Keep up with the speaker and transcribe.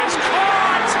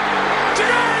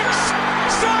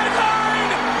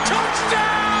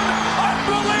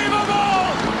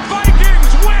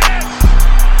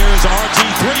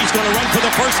for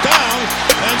the first down,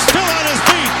 and still on his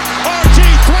feet.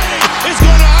 RG3 is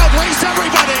going to outrace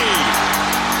everybody.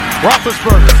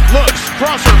 Roethlisberger looks,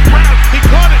 crosser, grabs, he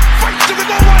caught it, fights to the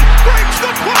goal line, breaks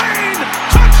the plane,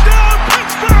 touchdown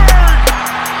Pittsburgh!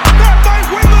 That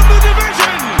might win them the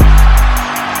division!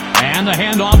 And the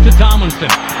handoff to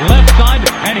Tomlinson, left side,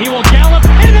 and he will gallop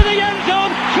into the end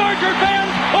zone. Charger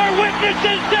fans are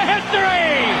witnesses to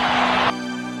history!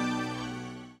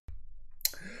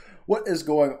 What is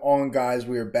going on, guys?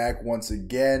 We are back once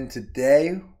again.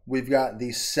 Today, we've got the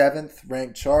 7th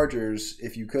ranked Chargers.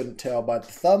 If you couldn't tell by the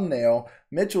thumbnail,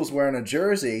 Mitchell's wearing a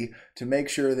jersey to make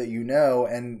sure that you know,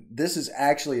 and this is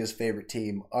actually his favorite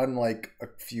team. Unlike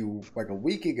a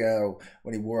week ago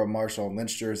when he wore a Marshawn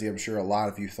Lynch jersey, I'm sure a lot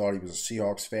of you thought he was a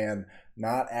Seahawks fan.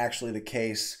 Not actually the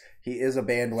case. He is a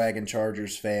bandwagon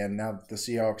Chargers fan. Now, the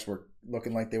Seahawks were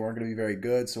looking like they weren't going to be very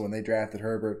good, so when they drafted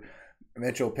Herbert,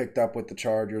 Mitchell picked up with the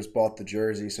Chargers, bought the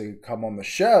jersey, so you come on the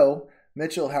show.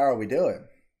 Mitchell, how are we doing?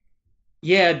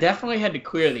 Yeah, definitely had to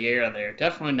clear the air there.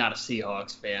 Definitely not a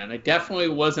Seahawks fan. I definitely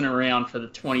wasn't around for the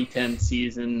 2010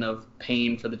 season of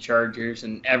pain for the Chargers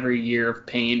and every year of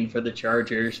pain for the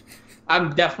Chargers.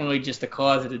 I'm definitely just a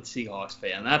closeted Seahawks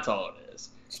fan. That's all it is.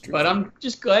 But I'm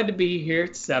just glad to be here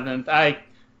at 7th.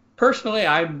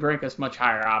 I'd rank us much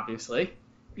higher, obviously.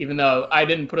 Even though I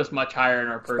didn't put us much higher in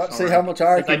our personal rank. How much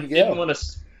higher can you go?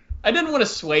 I didn't want to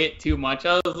sway it too much.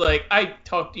 I was like, I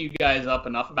talked to you guys up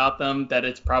enough about them that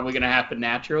it's probably going to happen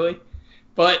naturally.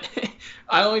 But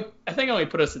I think I only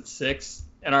put us at 6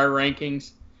 in our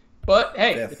rankings. But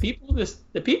hey, 5th.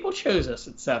 the people chose us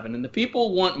at 7, and the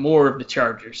people want more of the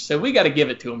Chargers, so we got to give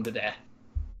it to them today.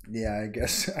 Yeah, I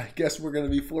guess we're going to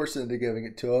be forced into giving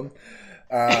it to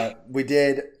them. We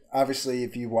did. Obviously,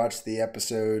 if you watched the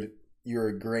episode, you're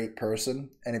a great person,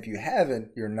 and if you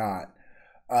haven't, you're not.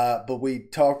 But we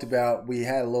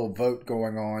had a little vote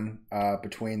going on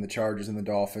between the Chargers and the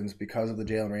Dolphins because of the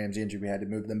Jalen Ramsey injury. We had to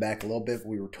move them back a little bit. But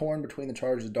we were torn between the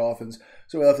Chargers and Dolphins,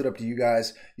 so we left it up to you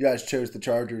guys. You guys chose the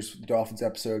Chargers. The Dolphins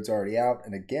episode's already out,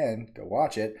 and again, go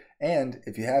watch it. And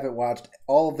if you haven't watched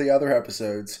all of the other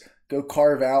episodes, go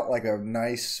carve out like a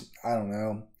nice,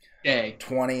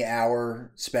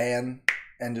 20-hour span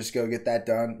and just go get that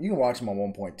done. You can watch them on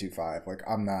 1.25. Like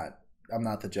I'm not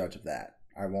the judge of that.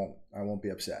 I won't be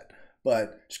upset.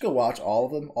 But just go watch all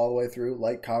of them all the way through.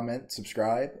 Like, comment,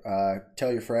 subscribe.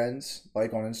 Tell your friends.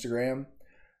 Like on Instagram.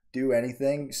 Do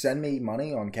anything. Send me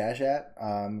money on Cash App.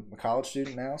 I'm a college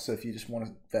student now, so if you just want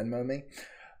to Venmo me,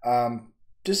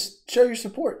 just show your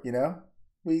support. You know,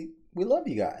 we love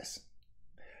you guys.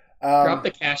 Drop the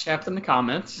Cash App in the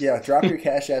comments. Yeah, drop your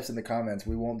Cash Apps in the comments.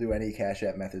 We won't do any Cash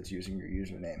App methods using your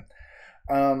username.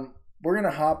 We're going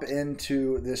to hop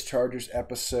into this Chargers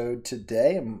episode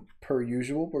today. And per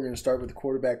usual, we're going to start with the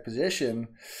quarterback position,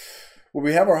 where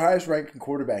we have our highest ranking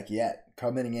quarterback yet.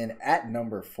 Coming in at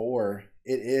number 4,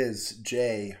 it is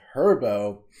Jay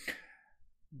Herbo.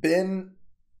 Been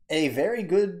a very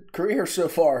good career so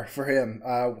far for him.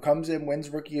 Comes in, wins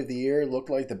Rookie of the Year,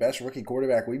 looked like the best rookie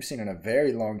quarterback we've seen in a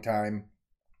very long time,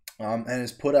 and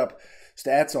has put up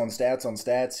stats on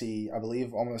stats. He, I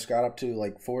believe, almost got up to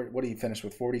like what did he finish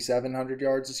with, 4,700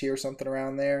 yards this year, something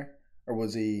around there? Or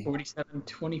was he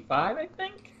 4,725, I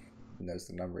think? Who knows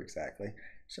the number exactly?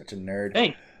 Such a nerd.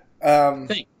 Think.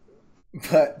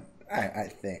 But I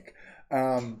think.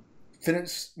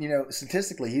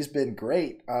 Statistically, he's been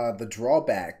great. The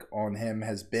drawback on him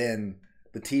has been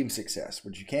the team success,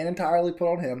 which you can't entirely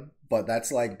put on him, but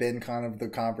that's like been kind of the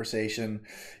conversation.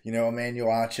 Emmanuel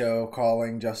Acho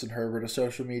calling Justin Herbert a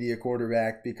social media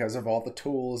quarterback because of all the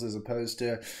tools as opposed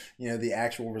to, the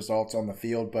actual results on the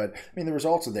field. But, the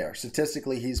results are there.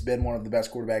 Statistically, he's been one of the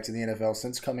best quarterbacks in the NFL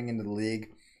since coming into the league.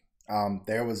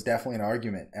 There was definitely an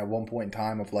argument at one point in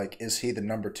time of like, is he the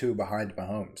number 2 behind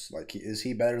Mahomes? Like, is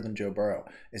he better than Joe Burrow?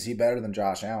 Is he better than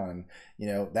Josh Allen?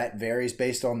 And, that varies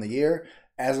based on the year.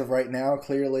 As of right now,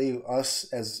 clearly us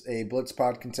as a Blitz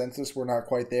pod consensus, we're not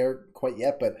quite there quite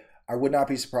yet, but I would not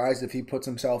be surprised if he puts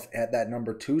himself at that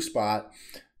number 2 spot,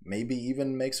 maybe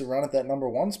even makes a run at that number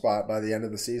 1 spot by the end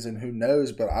of the season. Who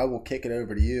knows? But I will kick it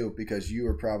over to you because you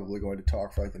are probably going to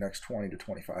talk for like the next 20 to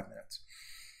 25 minutes.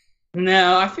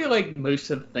 No, I feel like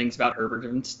most of the things about Herbert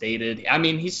have been stated.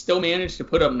 He still managed to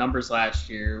put up numbers last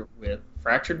year with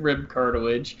fractured rib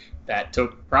cartilage that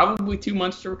took probably 2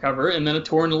 months to recover, and then a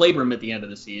torn labrum at the end of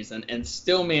the season, and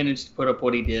still managed to put up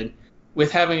what he did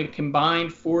with having a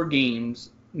combined 4 games,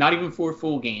 not even 4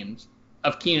 full games,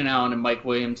 of Keenan Allen and Mike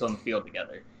Williams on the field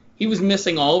together. He was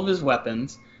missing all of his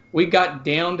weapons. We got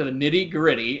down to the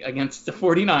nitty-gritty against the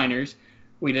 49ers.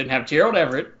 We didn't have Gerald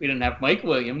Everett. We didn't have Mike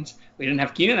Williams. We didn't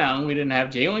have Keenan Allen. We didn't have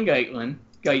Jalen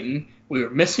Guyton. We were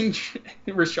missing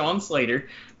Rashawn Slater.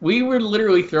 We were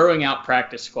literally throwing out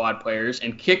practice squad players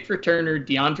and kicked returner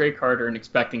DeAndre Carter and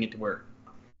expecting it to work.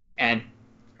 And,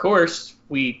 of course,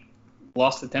 we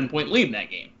lost a 10-point lead in that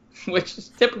game, which is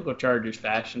typical Chargers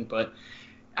fashion. But,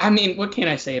 I mean, what can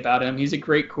I say about him? He's a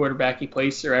great quarterback. He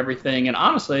plays through everything. And,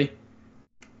 honestly,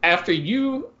 after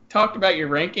you talked about your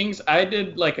rankings, I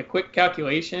did, like, a quick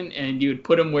calculation, and you would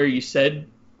put him where you said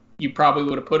you probably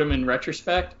would have put him in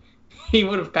retrospect. He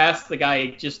would have passed the guy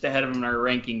just ahead of him in our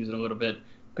rankings a little bit.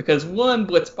 Because one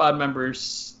Blitz pod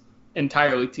member's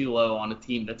entirely too low on a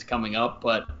team that's coming up.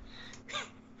 But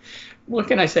what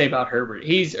can I say about Herbert?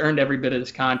 He's earned every bit of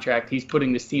this contract. He's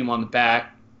putting this team on the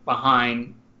back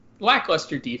behind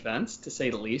lackluster defense, to say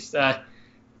the least.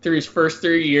 Through his first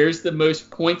 3 years, the most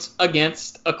points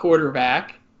against a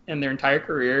quarterback in their entire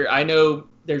career. I know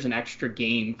there's an extra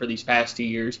game for these past 2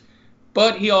 years.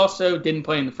 But he also didn't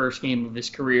play in the first game of his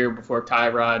career before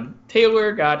Tyrod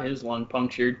Taylor got his lung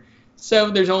punctured. So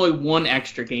there's only one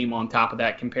extra game on top of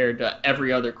that compared to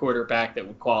every other quarterback that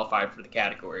would qualify for the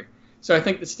category. So I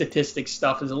think the statistics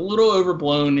stuff is a little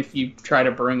overblown if you try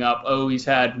to bring up, oh, he's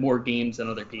had more games than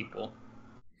other people.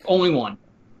 Only one.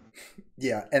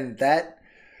 Yeah, and that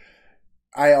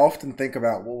I often think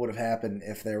about what would have happened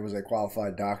if there was a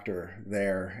qualified doctor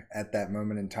there at that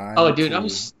moment in time. Oh, dude,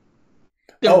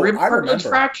 The rib cartilage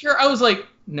fracture, I was like,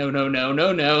 no.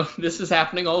 This is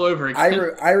happening all over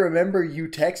again. I remember you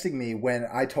texting me when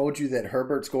I told you that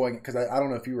Herbert's going, because I don't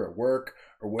know if you were at work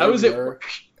or where you were. I was at work.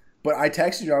 But I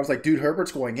texted you, I was like, dude,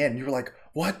 Herbert's going in. You were like,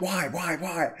 what?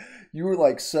 Why? You were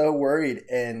like so worried.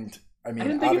 And I mean, I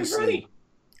didn't think obviously, he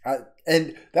was ready.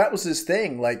 And that was his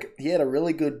thing. Like, he had a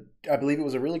really good, I believe it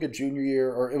was a really good junior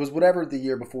year, or it was whatever the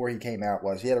year before he came out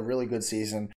was. He had a really good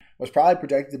season. Was probably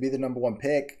projected to be the number one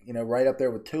pick, right up there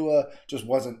with Tua.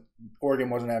 Oregon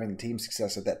wasn't having the team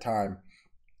success at that time.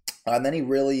 And then he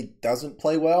really doesn't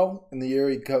play well in the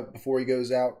year before he goes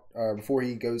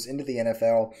into the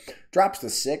NFL. Drops to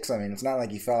 6. I mean, it's not like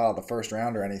he fell out of the first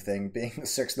round or anything. Being the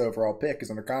 6th overall pick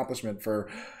is an accomplishment for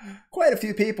quite a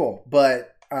few people.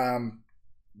 But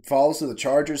falls to the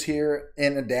Chargers here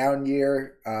in a down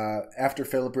year. After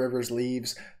Phillip Rivers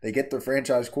leaves, they get their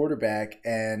franchise quarterback,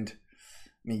 and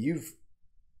I mean,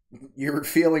 you're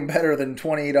feeling better than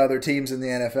 28 other teams in the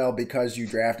NFL because you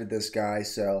drafted this guy.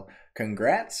 So,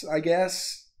 congrats, I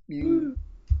guess, you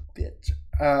bitch.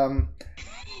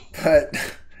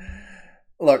 But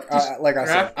look, like I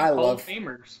said, I love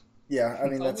famers. Yeah, I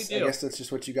mean, I guess that's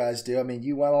just what you guys do. I mean,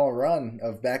 you went on a run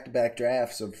of back-to-back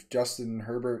drafts of Justin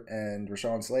Herbert and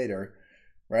Rashawn Slater,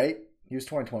 right? He was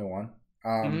 2021.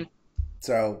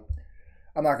 So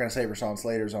I'm not going to say Rashawn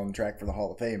Slater's on track for the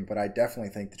Hall of Fame, but I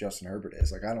definitely think that Justin Herbert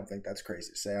is. Like, I don't think that's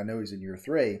crazy to say. I know he's in year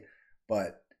 3,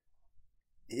 but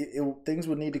things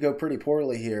would need to go pretty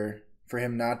poorly here for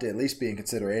him not to at least be in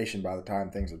consideration by the time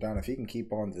things are done. If he can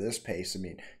keep on to this pace, I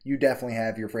mean, you definitely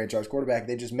have your franchise quarterback.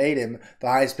 They just made him the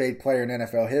highest paid player in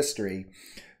NFL history.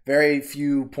 Very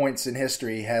few points in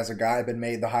history has a guy been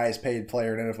made the highest paid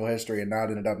player in NFL history and not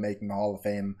ended up making the Hall of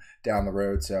Fame down the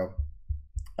road. So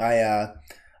I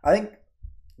think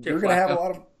you're going to have a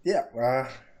lot of all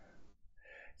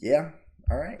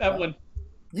right. That one.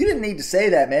 You didn't need to say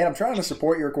that, man. I'm trying to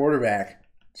support your quarterback.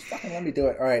 Just fucking let me do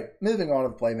it. All right, moving on to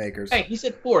the playmakers. Hey, he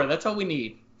said 4. That's all we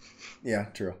need. Yeah,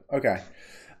 true. Okay.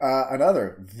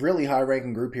 Another really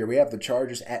high-ranking group here. We have the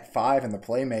Chargers at 5 and the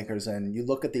playmakers, and you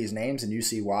look at these names and you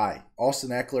see why. Austin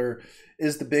Eckler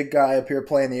is the big guy up here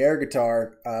playing the air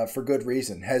guitar for good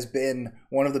reason. Has been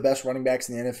one of the best running backs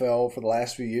in the NFL for the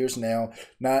last few years now,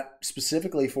 not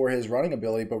specifically for his running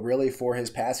ability, but really for his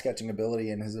pass-catching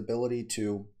ability and his ability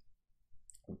to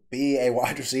be a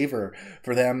wide receiver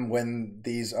for them when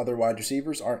these other wide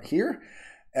receivers aren't here.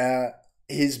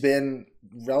 He's been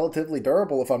relatively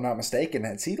durable, if I'm not mistaken.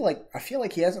 I feel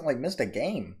like he hasn't missed a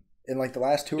game in the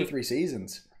last 2 or 3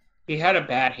 seasons. He had a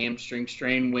bad hamstring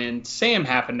strain when Sam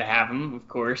happened to have him, of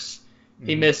course.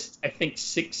 He missed, I think,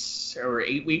 6 or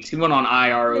 8 weeks. He went on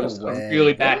IR. It was a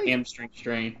really bad hamstring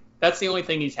strain. That's the only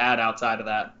thing he's had outside of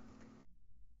that.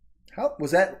 How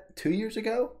was that 2 years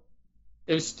ago?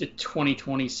 It was the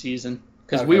 2020 season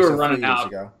because we were running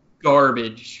out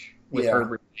garbage with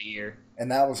Herbert in a year.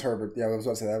 And that was Herbert. Yeah, I was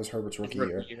about to say that was Herbert's rookie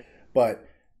year. But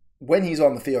when he's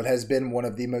on the field, has been one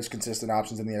of the most consistent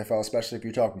options in the NFL, especially if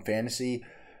you're talking fantasy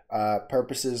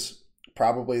purposes.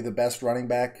 Probably the best running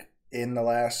back in the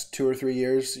last 2 or 3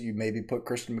 years. You maybe put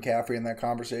Christian McCaffrey in that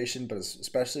conversation, but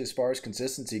especially as far as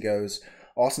consistency goes,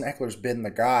 Austin Eckler's been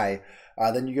the guy.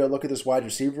 Then you go look at this wide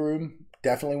receiver room.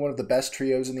 Definitely one of the best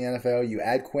trios in the NFL. You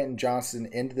add Quentin Johnston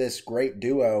into this great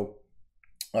duo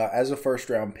as a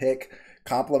first-round pick.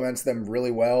 complements them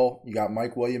really well. You got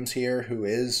Mike Williams here, who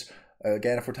is,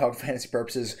 again, if we're talking fantasy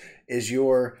purposes, is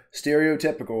your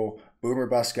stereotypical boomer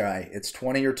bust guy. It's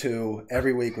 20 or 2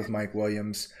 every week with Mike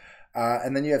Williams.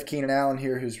 And then you have Keenan Allen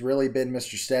here, who's really been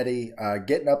Mr. Steady,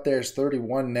 getting up there is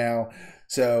 31 now.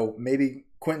 So maybe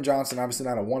Quentin Johnston, obviously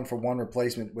not a one-for-one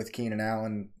replacement with Keenan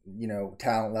Allen,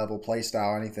 talent level, play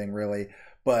style, anything really.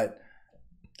 But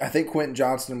I think Quentin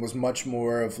Johnston was much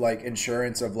more of like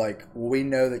insurance of like, well, we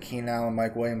know that Keenan Allen and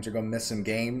Mike Williams are going to miss some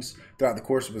games throughout the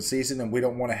course of the season, and we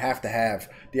don't want to have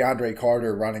DeAndre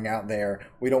Carter running out there.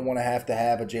 We don't want to have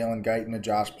a Jalen Guyton, a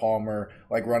Josh Palmer,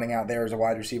 like running out there as a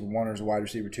wide receiver 1 or as a wide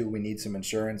receiver 2. We need some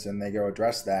insurance, and they go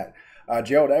address that.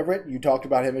 Gerald Everett, you talked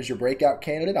about him as your breakout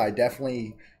candidate. I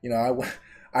definitely,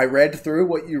 I read through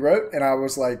what you wrote, and I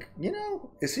was like,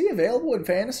 is he available in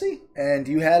fantasy? And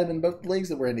you had him in both the leagues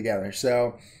that we're in together.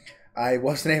 So I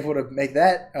wasn't able to make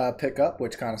that pick up,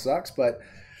 which kind of sucks. But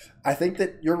I think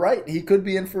that you're right. He could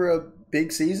be in for a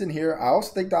big season here. I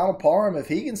also think Donald Parham, if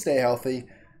he can stay healthy,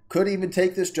 could even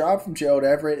take this job from Gerald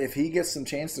Everett. If he gets some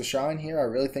chance to shine here, I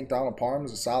really think Donald Parham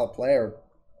is a solid player.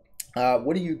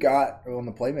 What do you got on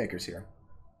the playmakers here?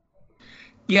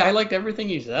 Yeah, I liked everything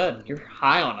you said. You're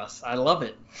high on us. I love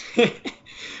it.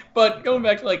 But going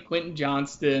back to like Quentin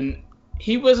Johnston,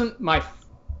 he wasn't my,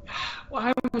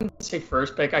 I wouldn't say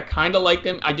first pick. I kind of liked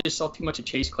him. I just saw too much of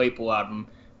Chase Claypool out of him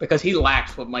because he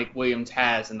lacks what Mike Williams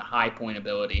has in the high point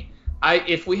ability.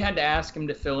 If we had to ask him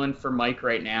to fill in for Mike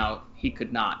right now, he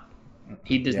could not.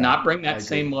 He does not bring that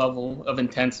same level of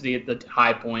intensity at the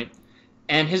high point.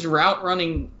 And his route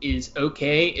running is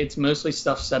okay. It's mostly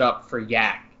stuff set up for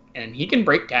Yak. And he can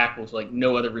break tackles like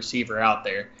no other receiver out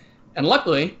there. And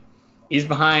luckily, he's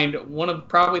behind one of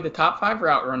probably the top 5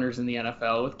 route runners in the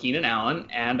NFL with Keenan Allen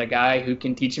and a guy who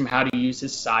can teach him how to use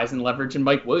his size and leverage in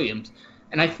Mike Williams.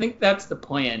 And I think that's the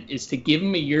plan, is to give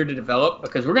him a year to develop,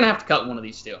 because we're going to have to cut one of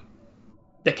these two.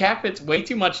 The cap fits way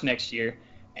too much next year,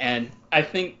 and I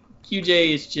think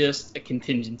QJ is just a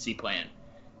contingency plan.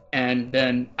 And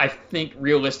then I think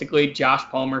realistically, Josh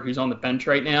Palmer, who's on the bench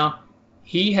right now,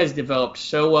 he has developed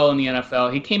so well in the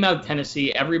NFL. He came out of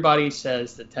Tennessee. Everybody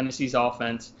says that Tennessee's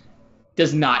offense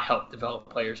does not help develop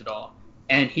players at all.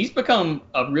 And he's become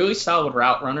a really solid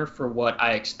route runner for what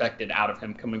I expected out of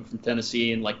him coming from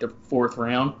Tennessee in like the 4th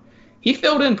round. He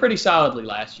filled in pretty solidly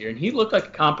last year, and he looked like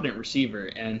a competent receiver.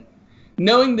 And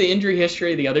knowing the injury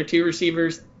history of the other 2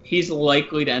 receivers, he's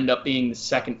likely to end up being the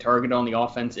second target on the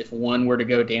offense if one were to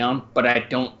go down. But I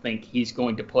don't think he's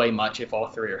going to play much if all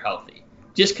 3 are healthy,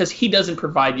 just because he doesn't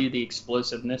provide you the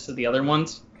explosiveness of the other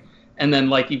ones. And then,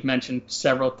 like you've mentioned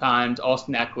several times,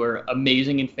 Austin Eckler,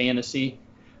 amazing in fantasy.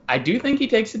 I do think he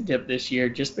takes a dip this year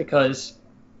just because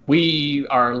we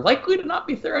are likely to not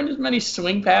be throwing as many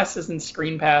swing passes and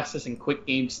screen passes and quick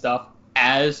game stuff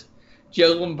as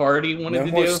Joe Lombardi wanted to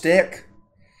do. No more stick.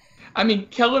 I mean,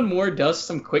 Kellen Moore does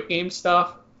some quick game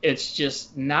stuff. It's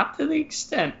just not to the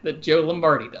extent that Joe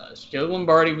Lombardi does. Joe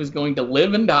Lombardi was going to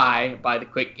live and die by the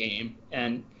quick game,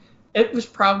 and it was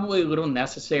probably a little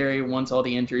necessary once all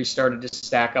the injuries started to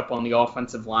stack up on the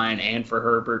offensive line and for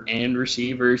Herbert and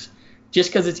receivers, just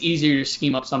because it's easier to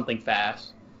scheme up something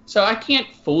fast. So I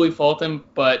can't fully fault him,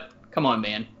 but come on,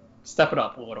 man. Step it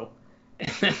up a little.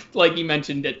 Like you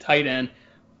mentioned at tight end,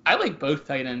 I like both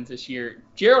tight ends this year.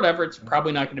 Gerald Everett's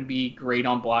probably not going to be great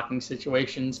on blocking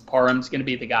situations. Parham's going to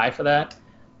be the guy for that.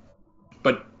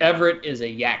 But Everett is a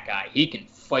yak guy. He can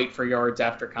fight for yards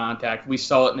after contact. We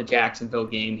saw it in the Jacksonville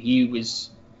game. He was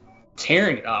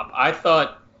tearing it up. I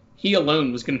thought he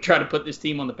alone was going to try to put this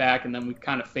team on the back, and then we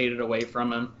kind of faded away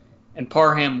from him. And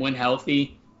Parham, when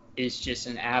healthy, is just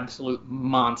an absolute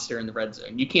monster in the red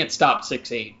zone. You can't stop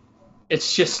 6'8".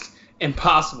 It's just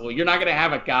impossible. You're not going to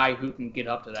have a guy who can get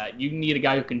up to that. You need a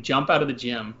guy who can jump out of the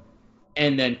gym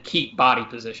and then keep body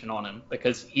position on him,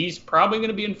 because he's probably going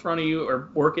to be in front of you or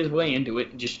work his way into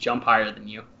it and just jump higher than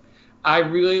you. I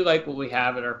really like what we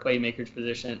have at our playmakers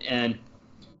position. And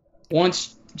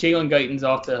once Jalen Guyton's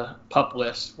off the PUP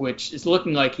list, which is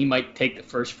looking like he might take the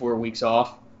first 4 weeks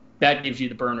off, that gives you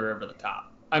the burner over the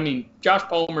top. I mean, Josh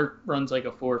Palmer runs like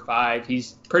a 4.5.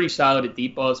 He's pretty solid at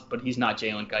deep balls, but he's not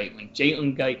Jalen Guyton.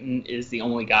 Jalen Guyton is the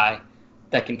only guy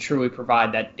that can truly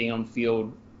provide that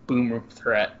downfield boomer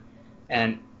threat.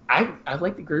 And I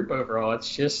like the group overall.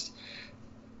 It's just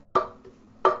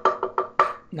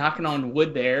knocking on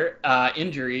wood there,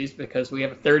 injuries, because we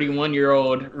have a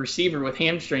 31-year-old receiver with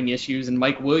hamstring issues and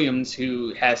Mike Williams,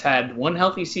 who has had one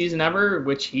healthy season ever,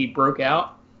 which he broke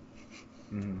out.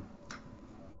 Mm-hmm.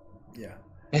 Yeah.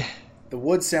 The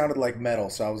wood sounded like metal,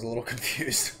 so I was a little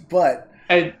confused. But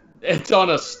it's on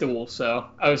a stool, so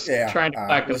I was trying to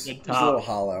back a good top. It's a little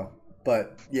hollow.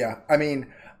 But yeah, I mean,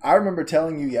 I remember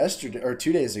telling you yesterday or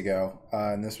 2 days ago,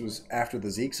 and this was after the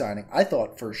Zeke signing. I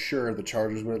thought for sure the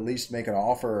Chargers would at least make an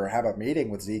offer or have a meeting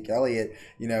with Zeke Elliott.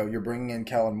 You know, you're bringing in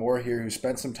Kellen Moore here, who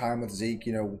spent some time with Zeke.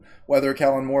 You know, whether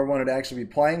Kellen Moore wanted to actually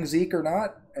be playing Zeke or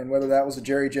not, and whether that was a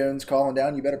Jerry Jones calling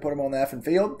down, you better put him on the effing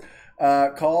field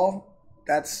call.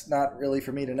 That's not really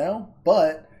for me to know,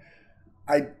 but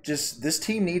this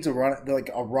team needs a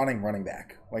running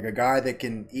back, like a guy that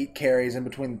can eat carries in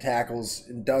between the tackles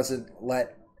and doesn't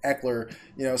let Eckler,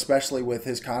 you know, especially with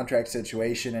his contract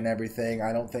situation and everything.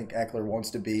 I don't think Eckler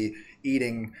wants to be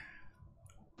eating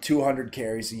 200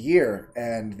 carries a year,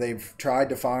 and they've tried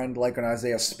to find like an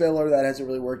Isaiah Spiller. That hasn't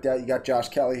really worked out. You got Josh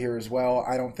Kelly here as well.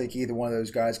 I don't think either one of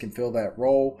those guys can fill that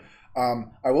role.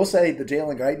 I will say the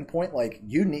Jalen Guyton point, like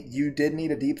you did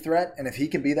need a deep threat, and if he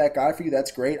can be that guy for you,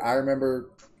 that's great. I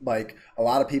remember like a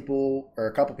lot of people, or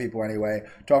a couple people anyway,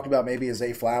 talked about maybe a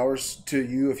Zay Flowers to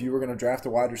you if you were going to draft a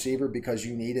wide receiver because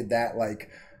you needed that, like,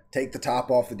 take the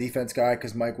top off the defense guy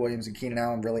because Mike Williams and Keenan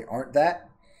Allen really aren't that.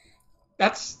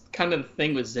 That's kind of the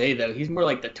thing with Zay, though. He's more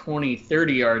like the 20,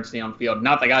 30 yards downfield,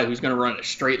 not the guy who's going to run a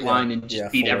straight line and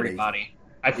just beat 40. Everybody.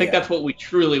 I think that's what we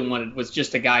truly wanted, was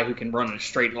just a guy who can run in a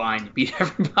straight line to beat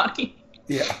everybody.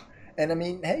 Yeah. And, I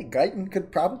mean, hey, Guyton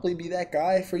could probably be that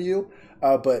guy for you,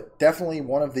 but definitely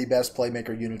one of the best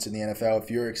playmaker units in the NFL.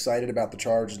 If you're excited about the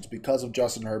Chargers, it's because of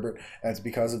Justin Herbert, and it's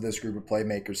because of this group of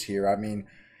playmakers here. I mean,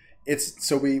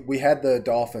 we had the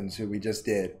Dolphins, who we just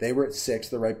did. They were at 6th.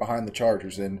 They're right behind the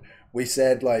Chargers. And we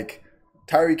said, like,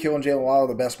 Tyreek Hill and Jalen Waddle are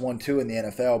the best 1-2 in the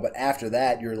NFL. But after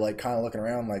that, you're, like, kind of looking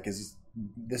around like,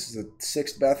 this is the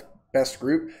 6th best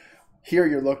group? Here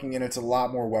you're looking, and it's a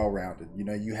lot more well-rounded. You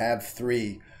know, you have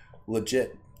 3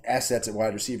 legit assets at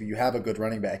wide receiver. You have a good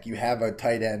running back. You have a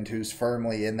tight end who's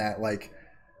firmly in that, like,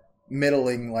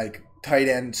 middling, like, tight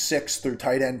end 6 through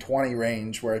tight end 20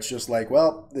 range, where it's just like,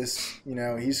 well, this, you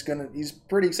know, he's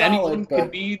pretty solid. Anyone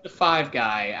could be the 5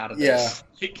 guy out of this.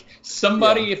 Like,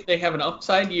 somebody, if they have an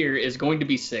upside year, is going to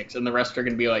be 6, and the rest are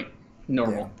going to be like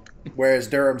normal. Yeah. Whereas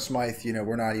Durham Smythe, you know,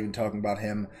 we're not even talking about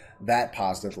him that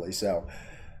positively. So,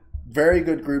 very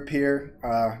good group here.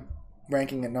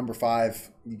 Ranking at number 5,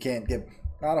 you can't get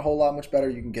not a whole lot much better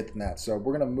you can get than that. So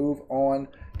we're going to move on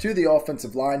to the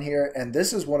offensive line here, and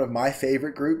this is one of my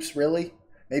favorite groups, really,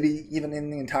 maybe even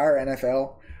in the entire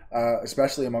NFL,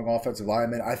 especially among offensive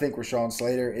linemen. I think Rashawn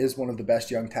Slater is one of the best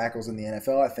young tackles in the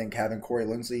NFL. I think having Corey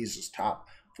Linsley is just top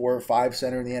 4 or 5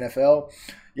 center in the NFL.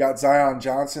 You got Zion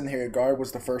Johnson here at guard,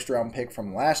 was the first-round pick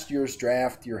from last year's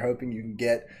draft. You're hoping you can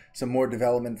get some more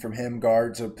development from him.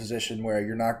 Guard's a position where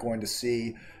you're not going to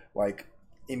see, like,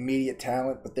 immediate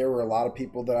talent, but there were a lot of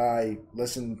people that I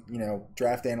listen, you know,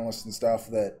 draft analysts and stuff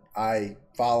that I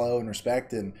follow and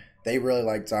respect, and they really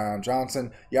like Zion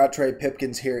Johnson. You got Trey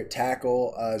Pipkins here at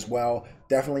tackle as well.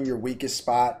 Definitely your weakest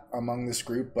spot among this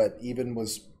group, but even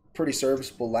was pretty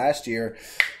serviceable last year.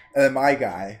 And then my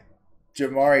guy,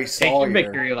 Jamari Sawyer. Take your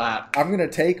victory lap. I'm gonna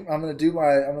do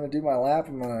my lap.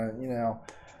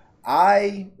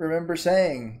 I remember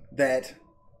saying that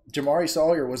Jamari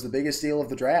Sawyer was the biggest steal of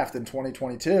the draft in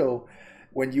 2022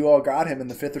 when you all got him in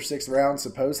the 5th or 6th round.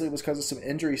 Supposedly it was because of some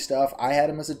injury stuff. I had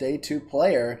him as a day 2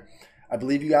 player. I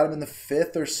believe you got him in the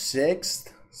 5th or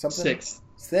 6th. Something?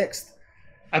 6th.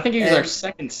 I think he was our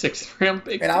second 6th round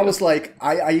pick. And I was like,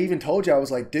 I even told you, I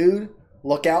was like, dude,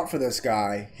 look out for this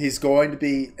guy. He's going to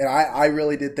be, and I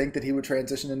really did think that he would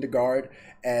transition into guard,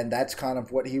 and that's kind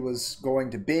of what he was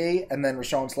going to be. And then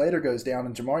Rashawn Slater goes down,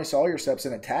 and Jamari Sawyer steps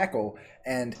in at tackle.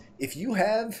 And if you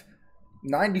have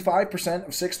 95%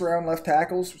 of 6th round left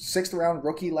tackles, 6th round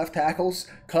rookie left tackles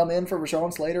come in for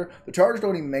Rashawn Slater, the Chargers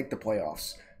don't even make the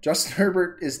playoffs. Justin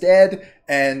Herbert is dead,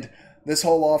 and this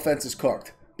whole offense is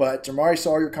cooked. But Jamari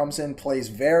Sawyer comes in, plays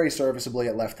very serviceably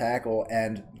at left tackle,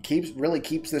 and really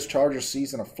keeps this Chargers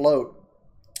season afloat.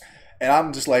 And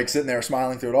I'm just like sitting there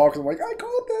smiling through it all because I'm like, I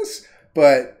called this.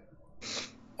 But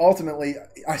ultimately,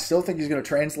 I still think he's going to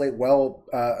translate well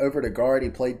over to guard. He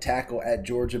played tackle at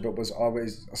Georgia, but was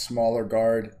always a smaller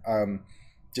guard.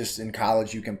 Just in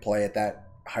college, you can play at that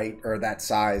height or that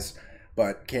size,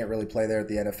 but can't really play there at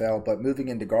the NFL. But moving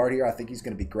into guard here, I think he's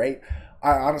going to be great.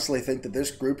 I honestly think that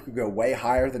this group could go way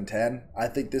higher than 10. I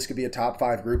think this could be a top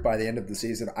 5 group by the end of the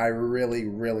season. I really,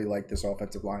 really like this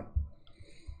offensive line.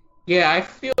 Yeah, I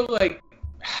feel like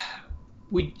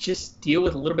we just deal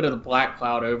with a little bit of the black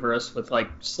cloud over us with, like,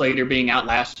 Slater being out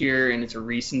last year, and it's a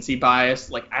recency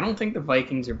bias. Like, I don't think the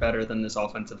Vikings are better than this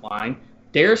offensive line.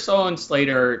 Darisaw and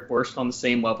Slater are worst on the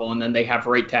same level, and then they have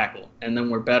right tackle. And then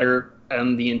we're better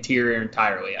on the interior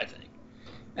entirely, I think.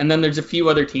 And then there's a few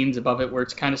other teams above it where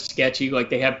it's kind of sketchy. Like,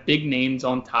 they have big names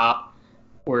on top,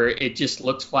 where it just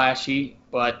looks flashy,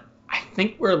 but I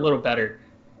think we're a little better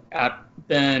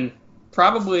than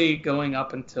probably going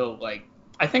up until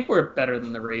I think we're better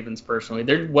than the Ravens personally.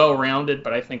 They're well-rounded,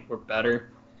 but I think we're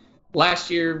better. Last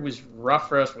year was rough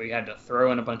for us. We had to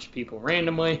throw in a bunch of people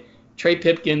randomly. Trey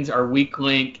Pipkins, our weak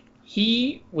link,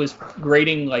 he was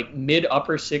grading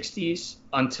mid-upper 60s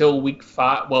until week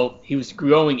 5. Well, he was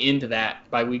going into that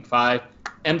by week 5.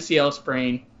 MCL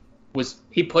sprain.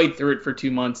 He played through it for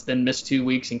 2 months, then missed 2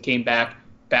 weeks and came back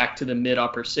to the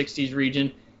mid-upper 60s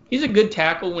region. He's a good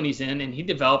tackle when he's in, and he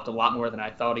developed a lot more than I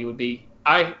thought he would be.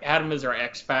 I had him as our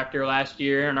X factor last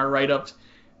year in our write-ups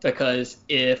because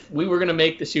if we were going to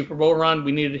make the Super Bowl run,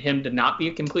 we needed him to not be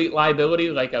a complete liability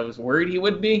like I was worried he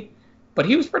would be. But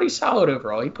he was pretty solid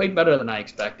overall. He played better than I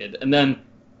expected. And then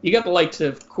you got the likes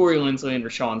of Corey Linsley and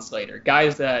Rashawn Slater,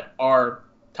 guys that are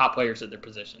top players at their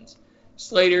positions.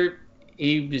 Slater,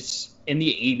 he was in the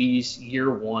 80s year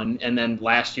 1, and then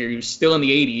last year he was still in the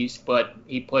 80s, but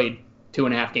he played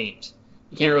 2.5 games.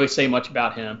 You can't really say much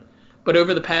about him. But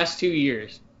over the past 2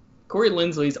 years, Corey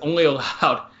Linsley's only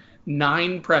allowed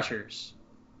 9 pressures.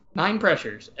 9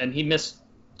 pressures, and he missed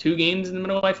 2 games in the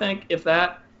middle, I think, if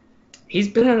that. He's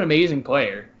been an amazing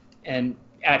player, and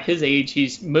at his age,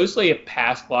 he's mostly a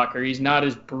pass blocker. He's not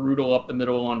as brutal up the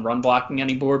middle on run blocking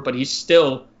anymore, but he's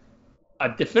still a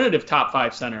definitive top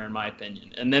 5 center, in my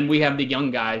opinion. And then we have the young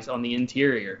guys on the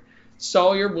interior.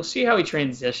 Sawyer, we'll see how he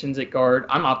transitions at guard.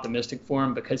 I'm optimistic for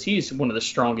him because he's one of the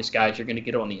strongest guys you're going to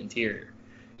get on the interior.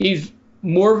 He's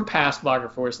more of a pass blocker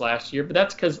for us last year, but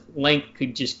that's because length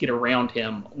could just get around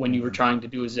him when you were trying to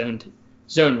do a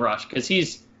zone rush because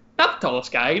he's not the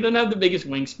tallest guy. He doesn't have the biggest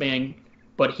wingspan,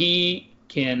 but he's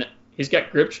got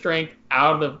grip strength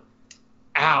out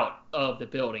of the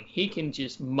building. He can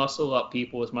just muscle up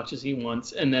people as much as he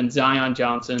wants. And then Zion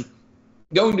Johnson,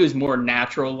 going to his more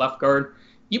natural left guard,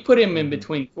 you put him in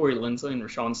between Corey Linsley and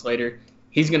Rashawn Slater,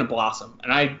 he's going to blossom.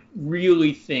 And I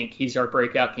really think he's our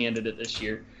breakout candidate this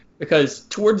year because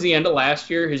towards the end of last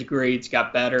year, his grades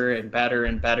got better and better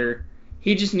and better.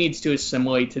 He just needs to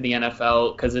assimilate to the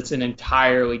NFL because it's an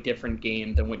entirely different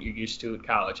game than what you're used to at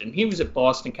college. And he was at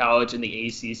Boston College in the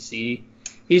ACC.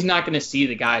 He's not going to see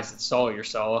the guys that Sawyer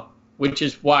saw, which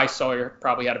is why Sawyer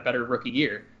probably had a better rookie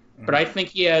year. But I think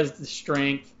he has the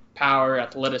strength, power,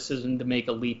 athleticism to make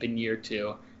a leap in year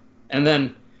 2. And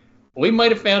then we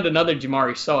might have found another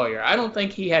Jamari Sawyer. I don't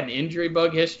think he had an injury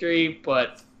bug history,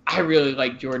 but I really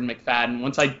like Jordan McFadden.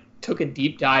 Once I took a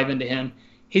deep dive into him,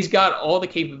 he's got all the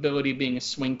capability of being a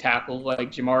swing tackle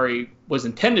like Jamari was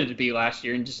intended to be last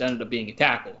year and just ended up being a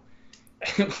tackle,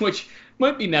 which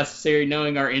might be necessary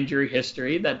knowing our injury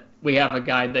history, that we have a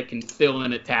guy that can fill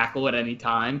in a tackle at any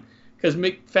time. Because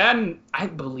McFadden, I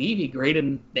believe he graded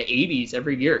in the 80s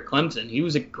every year at Clemson. He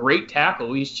was a great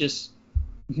tackle. He's just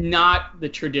not the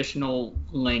traditional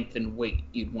length and weight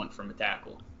you'd want from a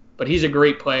tackle. But he's a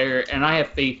great player, and I have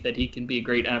faith that he can be a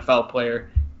great NFL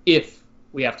player if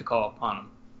we have to call upon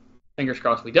him. Fingers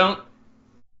crossed we don't.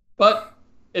 But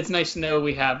it's nice to know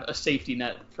we have a safety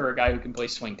net for a guy who can play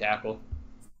swing tackle.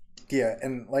 Yeah,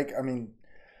 and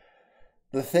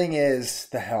the thing is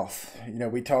the health.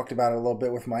 We talked about it a little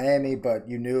bit with Miami, but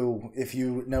you knew, if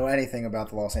you know anything about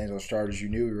the Los Angeles Chargers, you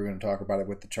knew we were going to talk about it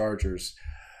with the Chargers.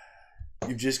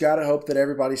 You've just got to hope that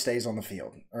everybody stays on the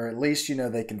field, or at least,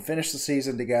 they can finish the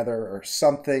season together or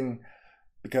something,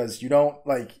 because you don't,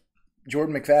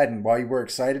 Jordan McFadden, while you were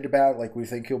excited about, we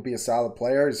think he'll be a solid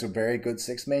player, he's a very good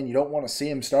 6th man, you don't want to see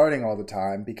him starting all the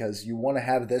time because you want to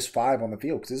have this 5 on the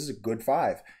field because this is a good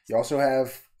 5. You also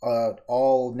have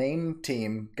all-name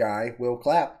team guy, Will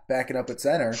Clapp, backing up at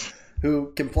center,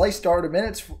 who can play starter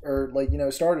minutes or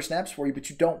starter snaps for you, but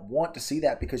you don't want to see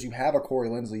that because you have a Corey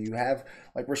Linsley, you have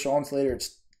Rashawn Slater at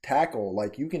tackle.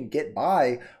 You can get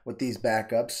by with these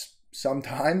backups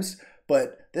sometimes,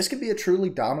 but this could be a truly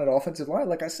dominant offensive line.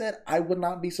 Like I said, I would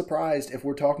not be surprised if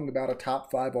we're talking about a top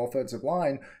 5 offensive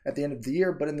line at the end of the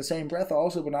year, but in the same breath, I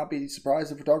also would not be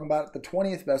surprised if we're talking about the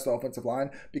 20th best offensive line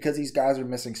because these guys are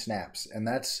missing snaps, and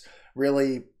that's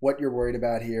really what you're worried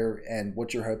about here and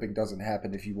what you're hoping doesn't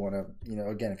happen if you want to,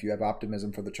 again, if you have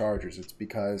optimism for the Chargers, it's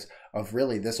because of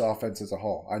really this offense as a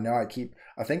whole.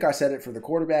 I think I said it for the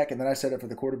quarterback, and then I said it for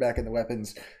the quarterback and the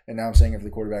weapons, and now I'm saying it for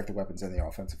the quarterback, the weapons, and the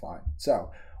offensive line.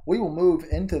 So we will move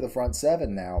into the front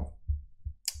 7 now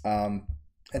and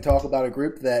talk about a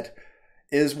group that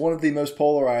is one of the most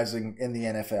polarizing in the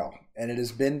NFL. And it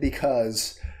has been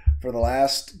because for the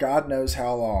last God knows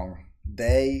how long,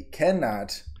 they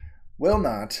will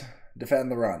not defend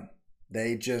the run.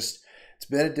 It's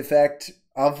been a defect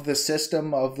of the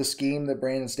system, of the scheme that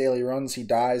Brandon Staley runs. He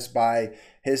dies by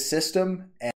his system,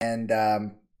 and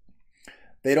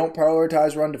They don't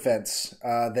prioritize run defense.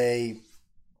 They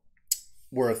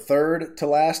were third to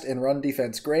last in run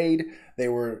defense grade. They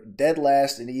were dead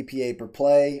last in EPA per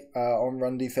play on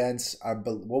run defense.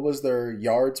 What was their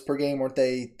yards per game? Weren't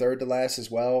they third to last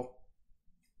as well?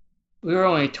 We were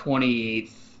only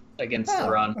 28th against the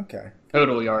run. Okay.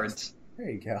 Total yards. There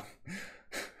you go.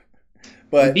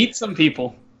 But we beat some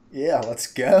people. Yeah, let's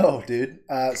go, dude.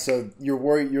 So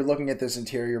you're looking at this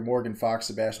interior, Morgan Fox,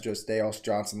 Sebastian Joseph Day, Austin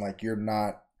Johnson, like you're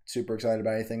not super excited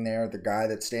about anything there. The guy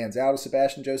that stands out is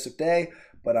Sebastian Joseph Day,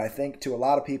 but I think to a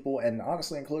lot of people, and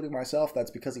honestly including myself,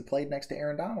 that's because he played next to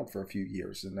Aaron Donald for a few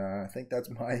years, and I think that's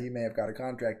why he may have got a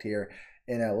contract here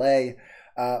in LA.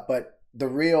 But the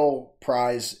real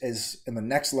prize is in the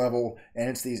next level, and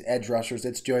it's these edge rushers.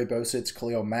 It's Joey Bosa, it's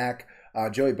Khalil Mack.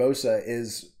 Joey Bosa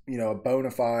is, a bona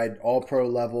fide all-pro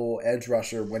level edge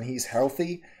rusher when he's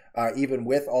healthy. Even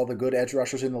with all the good edge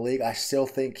rushers in the league, I still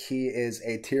think he is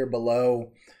a tier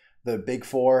below the big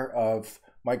four of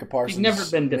Micah Parsons. He's never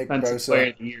been Nick defensive Bosa.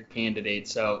 player of the year candidate,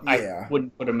 so I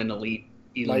wouldn't put him in elite.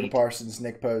 Micah Parsons,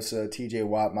 Nick Bosa, TJ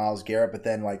Watt, Myles Garrett, but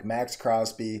then like Max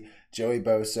Crosby, Joey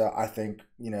Bosa, I think,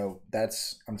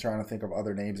 I'm trying to think of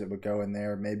other names that would go in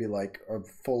there. Maybe like a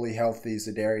fully healthy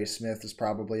Zadarius Smith is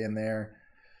probably in there.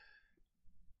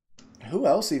 Who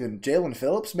else even? Jalen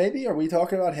Phillips, maybe? Are we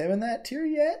talking about him in that tier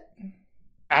yet?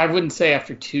 I wouldn't say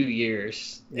after 2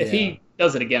 years. Yeah. If he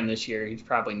does it again this year, he's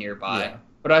probably nearby. Yeah.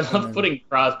 But I love putting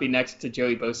Crosby next to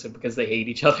Joey Bosa because they hate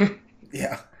each other.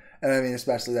 Yeah. And I mean,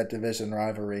 especially that division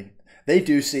rivalry. They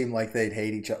do seem like they'd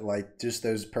hate each other. Like, just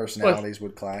those personalities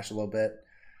would clash a little bit.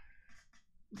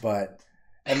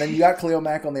 And then you got Khalil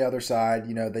Mack on the other side.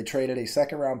 They traded a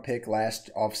second-round pick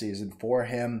last offseason for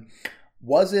him.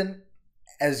 Wasn't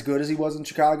as good as he was in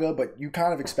Chicago, but you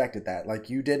kind of expected that. Like,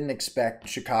 you didn't expect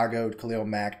Chicago Khalil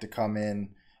Mack to come in.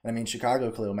 I mean, Chicago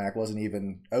Khalil Mack wasn't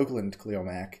even Oakland Khalil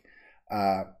Mack.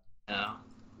 No.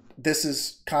 This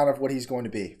is kind of what he's going to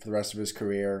be for the rest of his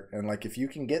career. And, like, if you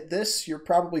can get this, you're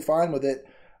probably fine with it,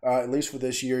 at least for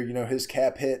this year. His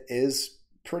cap hit is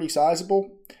pretty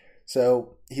sizable.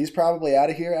 So he's probably out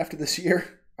of here after this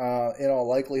year. In all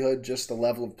likelihood, just the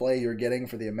level of play you're getting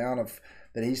for the amount of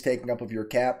that he's taking up of your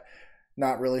cap.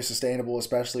 Not really sustainable,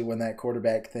 especially when that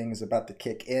quarterback thing is about to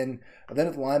kick in. And then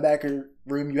at the linebacker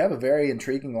room, you have a very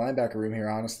intriguing linebacker room here,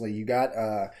 honestly. You got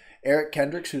Eric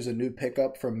Kendricks, who's a new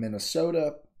pickup from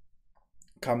Minnesota,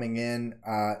 coming in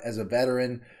as a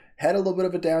veteran. Had a little bit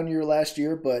of a down year last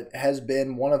year, but has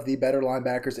been one of the better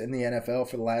linebackers in the NFL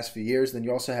for the last few years. Then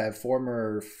you also have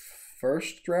former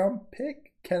first-round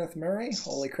pick Kenneth Murray.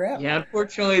 Holy crap. Yeah,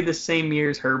 unfortunately, the same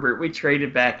year as Herbert, we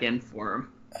traded back in for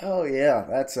him. Oh, yeah.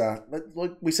 That's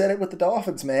look, we said it with the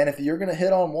Dolphins, man. If you're going to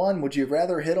hit on one, would you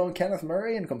rather hit on Kenneth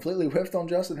Murray and completely whiffed on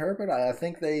Justin Herbert? I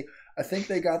think they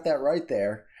got that right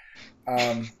there.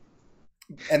 And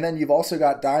then you've also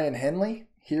got Dian Henley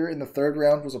here in the third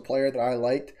round, was a player that I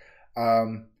liked.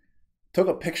 Took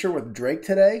a picture with Drake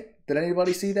today. Did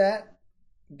anybody see that?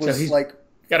 Was so he's like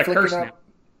got a curse now.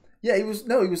 Yeah, he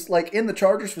was like in the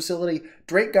Chargers facility.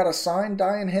 Drake got a signed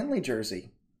Dian Henley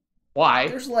jersey. Why?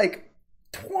 There's like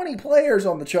 20 players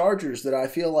on the Chargers that I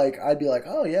feel like I'd be like,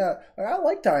 oh yeah, I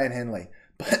like Dian Henley.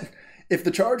 But if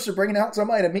the Chargers are bringing out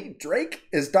somebody to meet Drake,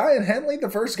 is Dian Henley the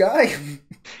first guy?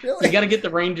 Really? You got to get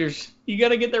the Rangers. You got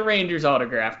to get the Rangers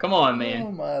autograph. Come on, man.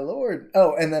 Oh my lord.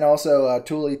 Oh, and then also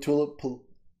Tuli Tuipulotu.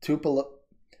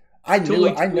 I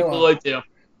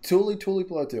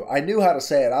knew how to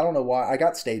say it. I don't know why. I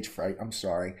got stage fright. I'm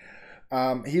sorry.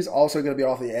 He's also going to be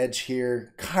off the edge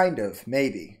here, kind of,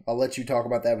 maybe. I'll let you talk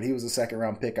about that, but he was a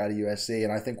second-round pick out of USC,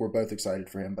 and I think we're both excited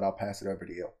for him, but I'll pass it over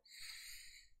to you.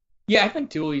 Yeah, I think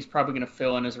Tuli's probably going to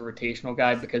fill in as a rotational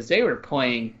guy because they were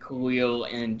playing Khalil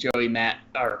and Joey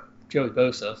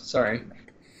Bosa,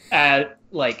 at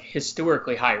like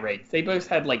historically high rates. They both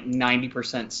had like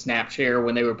 90% snap share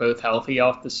when they were both healthy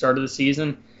off the start of the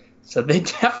season. So they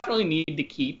definitely need to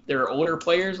keep their older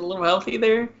players a little healthy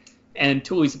there. And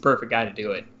Tuli's the perfect guy to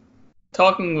do it.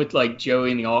 Talking with like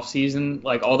Joey in the offseason,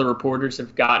 like all the reporters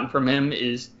have gotten from him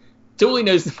is Tuli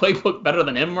knows the playbook better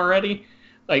than him already.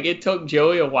 Like it took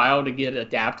Joey a while to get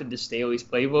adapted to Staley's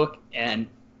playbook, and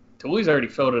Tuli's already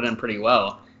filled it in pretty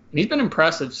well. And he's been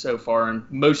impressive so far in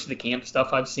most of the camp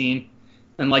stuff I've seen.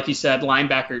 And like you said,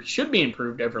 linebacker should be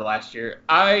improved over last year.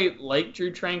 I like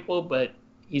Drew Tranquill, but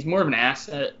he's more of an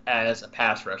asset as a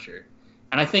pass rusher.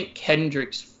 And I think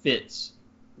Kendricks fits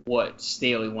what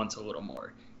Staley wants a little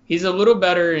more. He's a little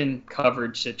better in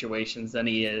coverage situations than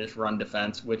he is run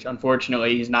defense, which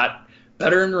unfortunately he's not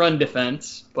better in run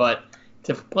defense, but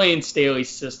to play in Staley's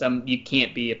system, you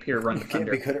can't be a pure run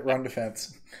defender. You can't be good at run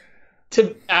defense.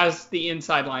 as the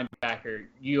inside linebacker,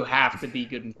 you have to be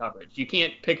good in coverage. You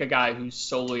can't pick a guy who's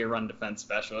solely a run defense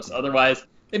specialist. Otherwise,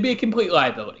 they'd be a complete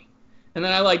liability. And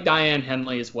then I like Diane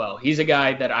Henley as well. He's a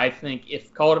guy that I think,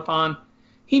 if called upon,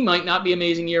 he might not be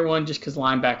amazing year one just because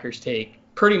linebackers take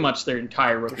pretty much their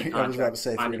entire rookie contract. I was about to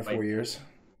say 3 to 4 years.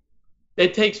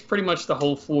 It takes pretty much the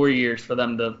whole 4 years for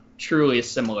them to truly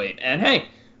assimilate. And hey,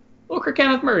 look where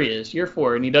Kenneth Murray is, year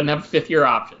 4, and he doesn't have a fifth-year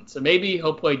option. So maybe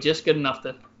he'll play just good enough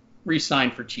to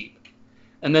re-sign for cheap.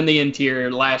 And then the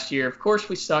interior, last year, of course,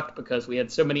 we sucked because we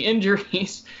had so many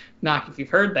injuries. Not if you've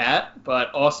heard that,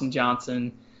 but Austin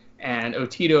Johnson and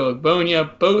Otito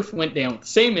Ogbonia both went down with the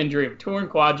same injury of a torn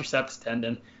quadriceps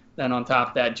tendon. Then on top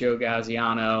of that, Joe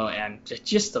Gaziano, and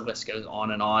just the list goes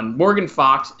on and on. Morgan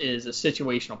Fox is a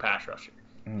situational pass rusher.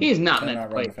 He is not meant to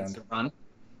play against the run.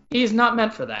 He is not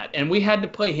meant for that. And we had to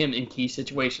play him in key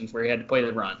situations where he had to play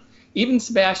the run. Even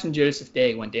Sebastian Joseph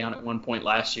Day went down at one point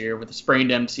last year with a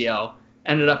sprained MCL.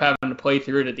 Ended up having to play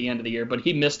through it at the end of the year, but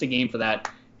he missed a game for that.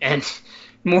 And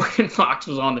Morgan Fox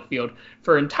was on the field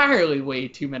for entirely way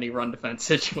too many run defense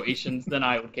situations than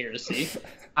I would care to see.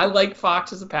 I like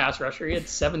Fox as a pass rusher. He had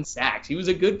 7 sacks. He was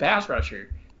a good pass rusher.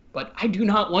 But I do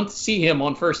not want to see him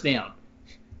on first down.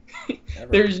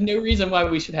 There's no reason why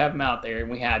we should have him out there, and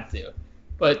we had to.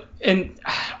 And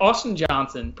Austin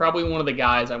Johnson, probably one of the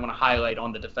guys I want to highlight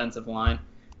on the defensive line.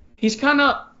 He's kind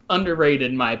of underrated,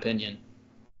 in my opinion.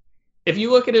 If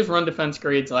you look at his run defense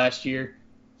grades last year,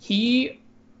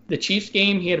 the Chiefs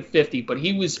game, he had a 50, but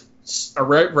he was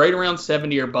right around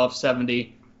 70 or above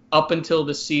 70 up until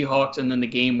the Seahawks and then the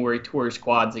game where he tore his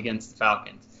quads against the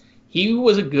Falcons. He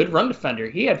was a good run defender.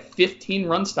 He had 15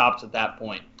 run stops at that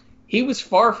point. He was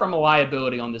far from a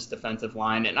liability on this defensive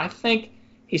line, and I think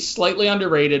he's slightly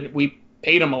underrated. We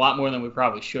paid him a lot more than we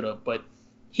probably should have, but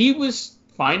he was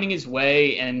finding his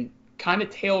way and kind of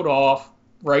tailed off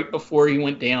right before he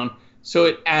went down, so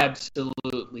it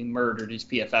absolutely murdered his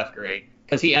PFF grade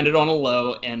because he ended on a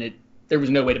low, and there was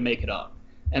no way to make it up.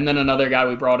 And then another guy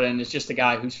we brought in is just a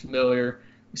guy who's familiar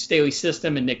with Staley's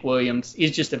system, and Nick Williams.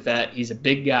 He's just a vet. He's a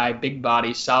big guy, big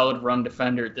body, solid run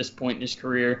defender at this point in his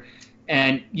career.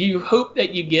 And you hope that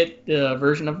you get the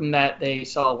version of him that they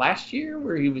saw last year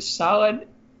where he was solid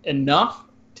enough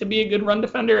to be a good run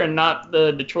defender and not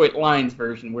the Detroit Lions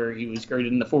version where he was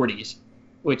graded in the 40s,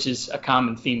 which is a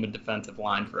common theme with defensive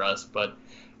line for us. But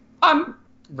I'm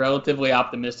relatively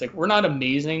optimistic. We're not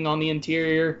amazing on the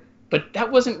interior, but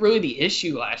that wasn't really the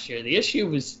issue last year. The issue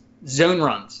was zone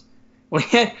runs.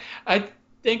 I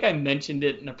think I mentioned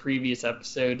it in a previous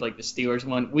episode, like the Steelers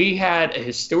one. We had a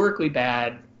historically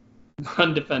bad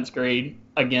run defense grade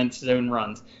against zone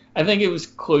runs. I think it was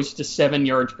close to 7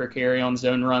 yards per carry on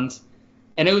zone runs.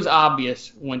 And it was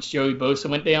obvious once Joey Bosa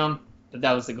went down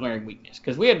that was the glaring weakness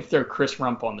because we had to throw Chris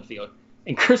Rump on the field.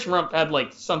 And Chris Rump had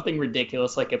like something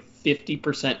ridiculous, like a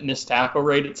 50% missed tackle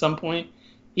rate at some point.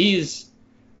 He's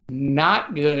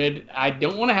not good. I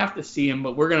don't want to have to see him,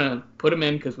 but we're going to put him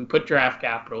in because we put draft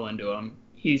capital into him.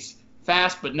 He's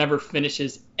fast but never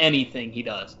finishes anything he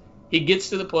does. He gets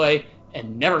to the play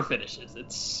and never finishes.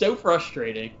 It's so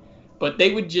frustrating. But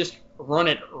they would just run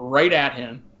it right at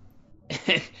him.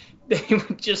 And they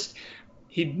would just,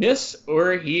 he'd miss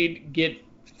or he'd get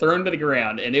thrown to the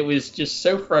ground. And it was just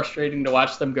so frustrating to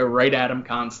watch them go right at him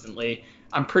constantly.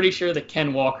 I'm pretty sure the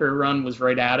Ken Walker run was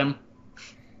right at him.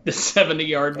 The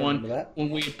 70-yard one when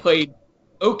we played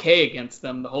okay against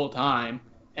them the whole time.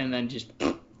 And then just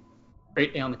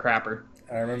right down the crapper.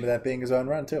 I remember that being his own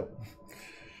run too.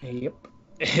 Yep.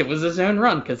 It was his own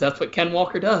run because that's what Ken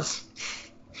Walker does.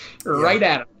 Right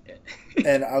at him.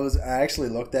 And I actually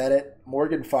looked at it.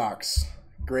 Morgan Fox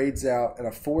grades out at a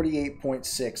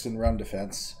 48.6 in run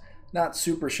defense. Not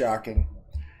super shocking.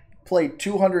 Played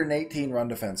 218 run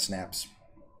defense snaps.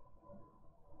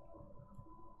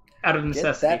 Out of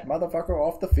necessity. Get that motherfucker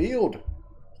off the field.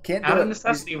 Can't do it. Out of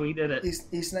necessity, we did it.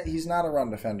 He's not a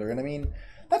run defender. And I mean,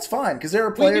 that's fine because there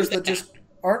are players that just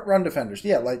aren't run defenders.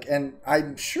 Yeah, and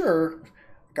I'm sure,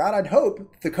 God, I'd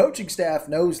hope the coaching staff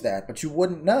knows that, but you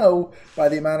wouldn't know by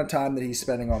the amount of time that he's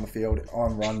spending on the field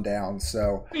on run down.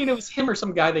 So I mean, it was him or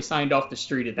some guy they signed off the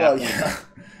street at that point. Yeah.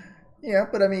 Yeah,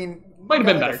 but I mean, might have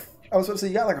been better. I was supposed to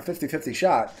say you got like a 50-50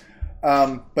 shot.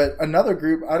 But another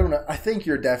group, I don't know. I think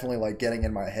you're definitely like getting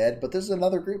in my head, but this is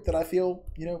another group that I feel,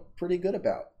 pretty good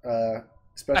about.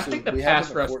 Especially I think the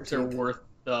pass rushers are worth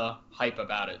the hype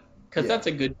about it because that's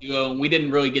a good duo, and we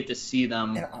didn't really get to see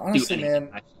them. And honestly, do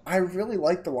anything. Man, I really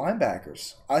like the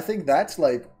linebackers. I think that's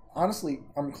honestly,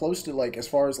 I'm close to as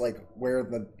far as where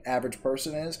the average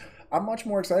person is. I'm much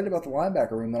more excited about the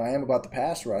linebacker room than I am about the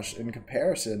pass rush in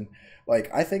comparison.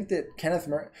 I think that Kenneth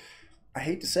Murray, I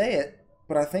hate to say it,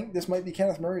 but I think this might be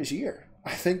Kenneth Murray's year.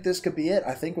 I think this could be it.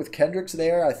 I think with Kendricks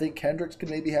there, I think Kendricks could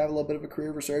maybe have a little bit of a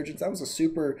career resurgence. That was a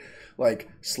super,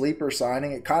 sleeper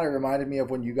signing. It kind of reminded me of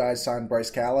when you guys signed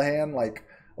Bryce Callahan, a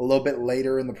little bit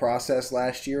later in the process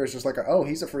last year. It's just oh,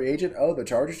 he's a free agent. Oh, the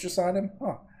Chargers just signed him?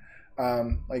 Huh.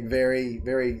 Very,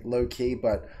 very low-key,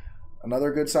 but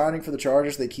another good signing for the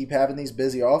Chargers. They keep having these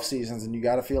busy off seasons, and you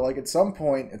got to feel like at some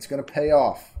point it's going to pay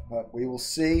off. But we will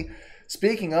see.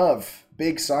 Speaking of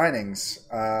big signings,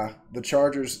 the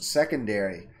Chargers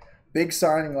secondary. Big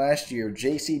signing last year.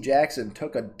 J.C. Jackson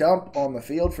took a dump on the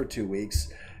field for 2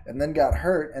 weeks and then got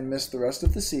hurt and missed the rest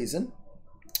of the season,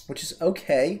 which is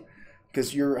okay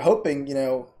because you're hoping,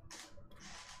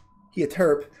 he a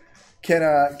Terp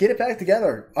can get it back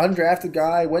together. Undrafted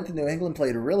guy, went to New England,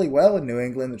 played really well in New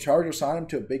England. The Chargers signed him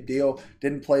to a big deal.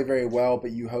 Didn't play very well,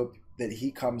 but you hope that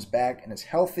he comes back and is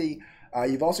healthy.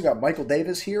 You've also got Michael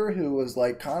Davis here, who was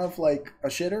kind of like a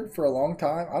shitter for a long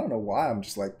time. I don't know why. I'm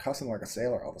just cussing like a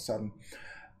sailor all of a sudden.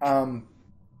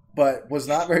 But was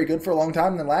not very good for a long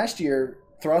time. And then last year,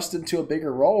 thrust into a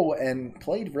bigger role and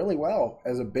played really well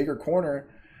as a bigger corner.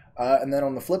 And then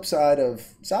on the flip side of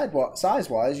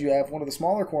size-wise, you have one of the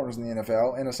smaller corners in the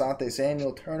NFL, in Asante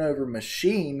Samuel, turnover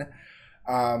machine.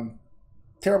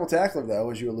 Terrible tackler,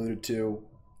 though, as you alluded to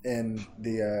in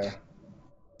the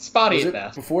spotty at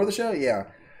best. Before the show, yeah.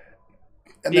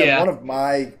 And then one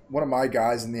of my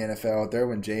guys in the NFL,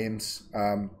 Derwin James.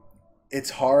 It's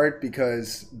hard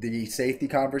because the safety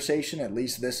conversation, at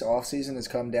least this offseason, has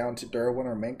come down to Derwin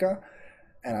or Minka.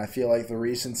 And I feel like the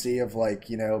recency of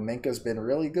Minka's been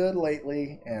really good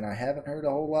lately, and I haven't heard a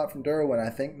whole lot from Derwin. I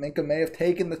think Minka may have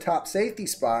taken the top safety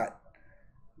spot.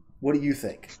 What do you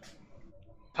think?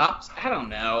 Tops? I don't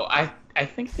know. I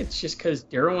think it's just because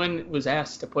Derwin was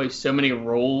asked to play so many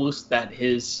roles that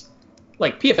his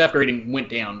PFF grading went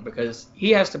down because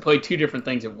he has to play two different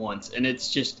things at once, and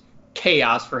it's just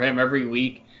chaos for him every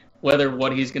week, whether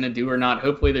what he's going to do or not.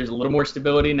 Hopefully there's a little more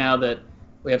stability now that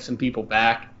we have some people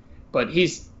back. But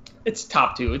it's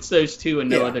top two. It's those two and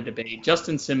no other debate.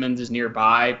 Justin Simmons is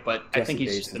nearby, but I think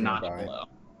he's just a notch below.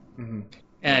 Mm-hmm.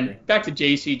 And back to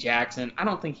J.C. Jackson, I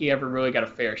don't think he ever really got a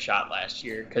fair shot last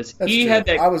year because had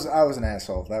that. I was an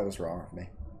asshole. That was wrong with me.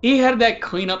 He had that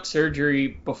cleanup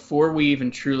surgery before we even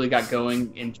truly got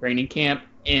going in training camp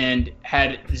and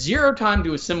had zero time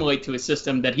to assimilate to a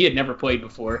system that he had never played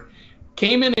before.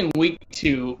 Came in week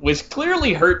 2, was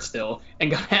clearly hurt still,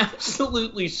 and got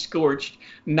absolutely scorched,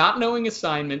 not knowing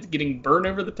assignments, getting burned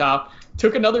over the top,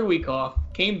 took another week off,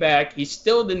 came back. He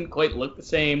still didn't quite look the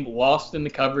same, lost in the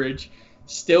coverage,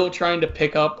 still trying to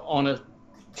pick up on a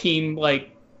team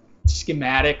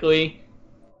schematically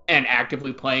and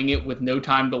actively playing it with no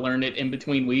time to learn it in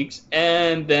between weeks,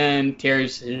 and then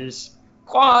tears his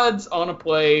quads on a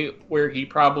play where he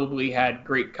probably had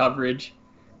great coverage.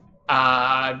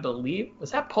 I believe,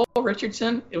 was that Paul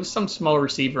Richardson? It was some small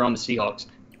receiver on the Seahawks.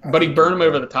 But he burned him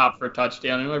over the top for a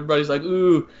touchdown, and everybody's like,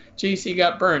 ooh, JC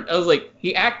got burnt. I was like,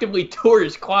 he actively tore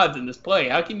his quads in this play.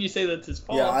 How can you say that's his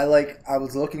fault? Yeah, I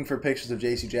was looking for pictures of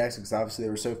JC Jackson because obviously they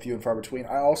were so few and far between.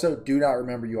 I also do not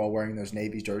remember you all wearing those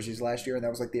Navy jerseys last year, and that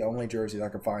was the only jersey that I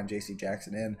could find JC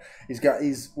Jackson in.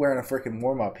 He's wearing a freaking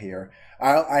warm-up here.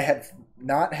 I have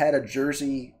not had a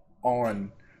jersey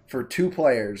on for 2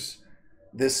 players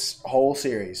this whole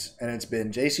series, and it's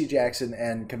been J.C. Jackson,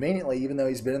 and conveniently, even though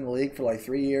he's been in the league for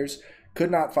 3 years,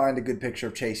 could not find a good picture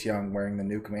of Chase Young wearing the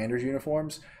new Commanders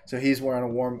uniforms. So he's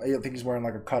wearing I think he's wearing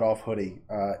a cutoff hoodie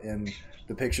in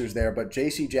the pictures there. But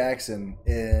J.C. Jackson,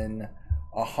 in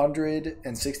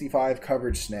 165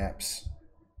 coverage snaps,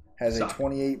 has a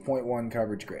 28.1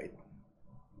 coverage grade.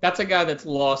 That's a guy that's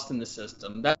lost in the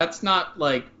system. That's not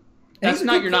you're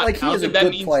not talented. He's a that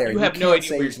good means player. You have can't no idea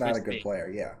say where he's not a good player.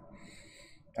 Yeah.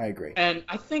 I agree. And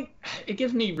I think it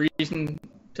gives me reason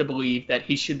to believe that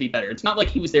he should be better. It's not like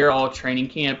he was there all training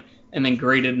camp and then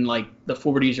graded in the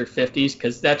 40s or 50s,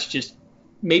 because that's just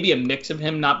maybe a mix of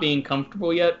him not being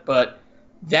comfortable yet. But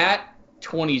that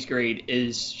 20s grade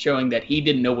is showing that he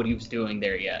didn't know what he was doing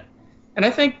there yet. And I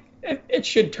think it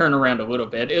should turn around a little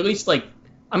bit. At least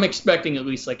I'm expecting at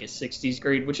least a 60s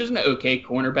grade, which is an okay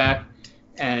cornerback.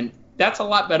 And that's a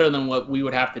lot better than what we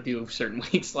would have to do certain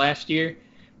weeks last year.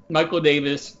 Michael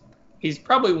Davis, he's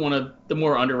probably one of the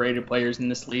more underrated players in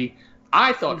this league.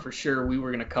 I thought for sure we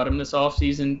were going to cut him this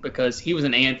offseason because he was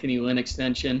an Anthony Lynn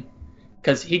extension,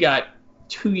 because he got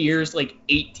 2 years,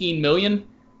 $18 million,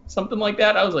 something like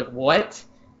that. I was like, what?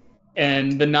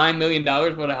 And the $9 million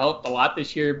would have helped a lot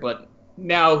this year, but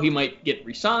now he might get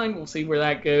re-signed. We'll see where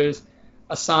that goes.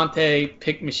 Asante,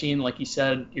 pick machine, like you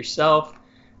said yourself.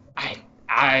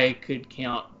 I could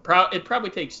count. It probably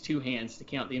takes 2 hands to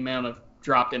count the amount of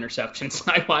dropped interceptions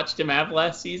I watched him have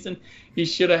last season. He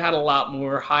should have had a lot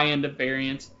more high end of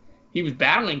variance. He was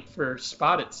battling for a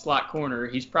spot at slot corner.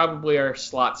 He's probably our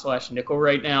slot/nickel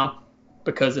right now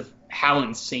because of how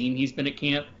insane he's been at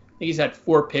camp. I think he's had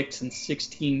 4 picks and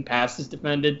 16 passes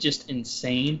defended. Just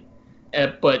insane.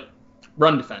 But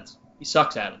run defense, he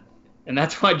sucks at it. And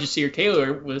that's why Jasir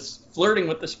Taylor was flirting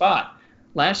with the spot.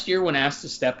 Last year when asked to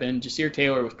step in, Jasir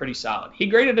Taylor was pretty solid. He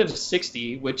graded at a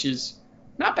 60, which is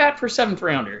not bad for a 7th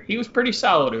rounder. He was pretty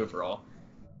solid overall.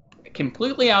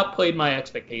 Completely outplayed my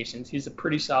expectations. He's a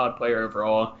pretty solid player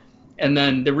overall. And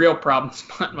then the real problem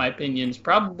spot, in my opinion, is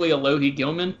probably Alohi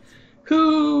Gilman,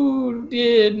 who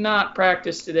did not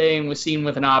practice today and was seen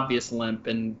with an obvious limp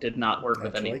and did not work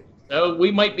with anything. So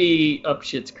we might be up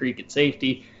Schitt's Creek at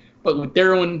safety. But with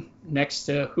Derwin next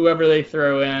to whoever they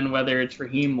throw in, whether it's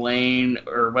Raheem Lane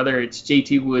or whether it's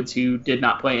JT Woods, who did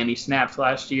not play any snaps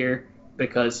last year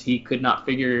because he could not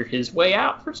figure his way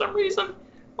out for some reason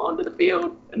onto the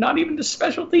field, and not even to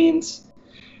special teams.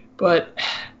 But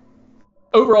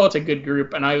overall, it's a good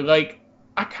group, and I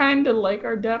kind of like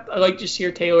our depth. I like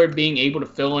Jasir Taylor being able to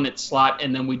fill in its slot,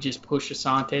 and then we just push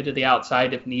Asante to the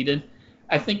outside if needed.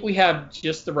 I think we have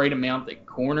just the right amount at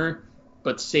corner,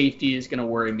 but safety is going to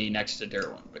worry me next to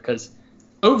Derwin, because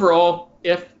overall,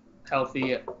 if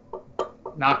healthy,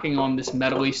 knocking on this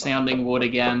metally sounding wood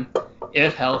again,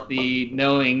 if healthy,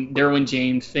 knowing Derwin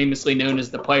James, famously known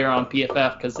as the player on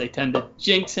PFF because they tend to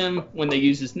jinx him when they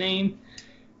use his name,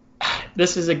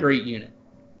 this is a great unit.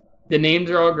 The names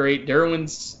are all great.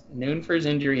 Derwin's known for his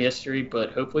injury history,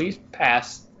 but hopefully he's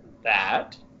past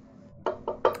that.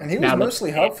 And he was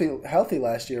mostly healthy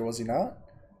last year, was he not?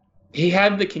 He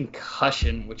had the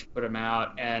concussion, which put him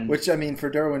out. Which, I mean,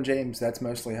 for Derwin James, that's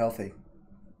mostly healthy.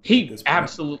 He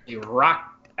absolutely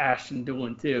rocked Ashton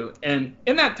Doolin, too. And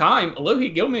in that time,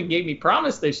 Alohi Gilman gave me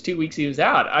promise those 2 weeks he was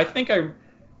out. I think I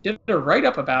did a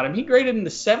write-up about him. He graded in the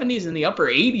 70s and the upper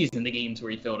 80s in the games where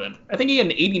he filled in. I think he had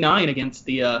an 89 against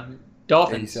the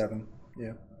Dolphins. 87,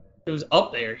 yeah. It was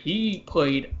up there. He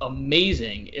played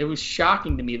amazing. It was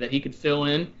shocking to me that he could fill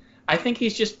in. I think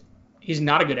he's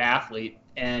not a good athlete,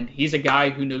 and he's a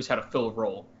guy who knows how to fill a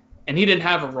role. And he didn't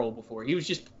have a role before. He was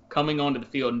just coming onto the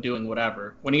field and doing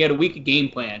whatever. When he had a week game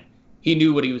plan, he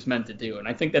knew what he was meant to do. And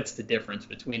I think that's the difference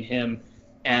between him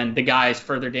and the guys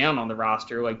further down on the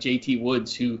roster, like JT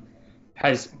Woods, who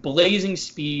has blazing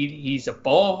speed. He's a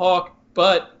ball hawk,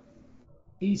 but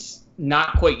he's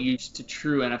not quite used to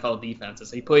true NFL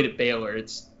defenses. He played at Baylor.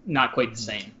 It's not quite the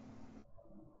same.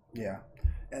 Yeah.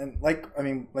 And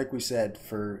like we said,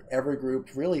 for every group,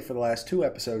 really for the last 2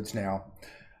 episodes now,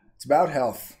 it's about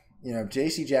health. You know, if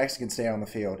J.C. Jackson can stay on the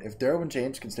field, if Derwin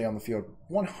James can stay on the field,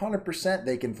 100%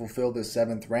 they can fulfill this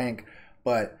 7th rank.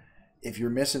 But if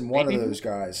you're missing one of those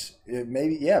guys,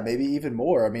 maybe even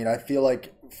more. I mean, I feel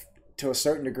like to a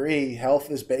certain degree,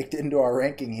 health is baked into our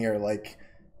ranking here. Like,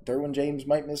 Derwin James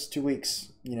might miss 2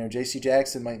 weeks. You know, J.C.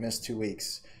 Jackson might miss 2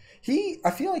 weeks. I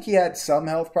feel like he had some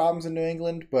health problems in New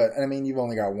England, but, I mean, you've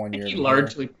only got 1 year. He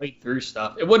largely played through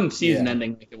stuff. It wasn't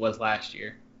season-ending like it was last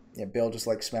year. Yeah, Bill just,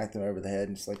 smacked him over the head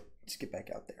and just get back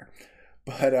out there.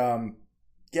 But,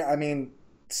 yeah, I mean,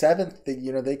 7th,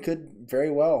 they could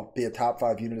very well be a top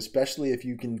 5 unit, especially if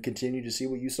you can continue to see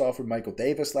what you saw from Michael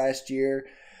Davis last year,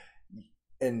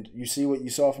 and you see what you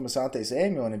saw from Asante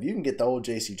Samuel, and if you can get the old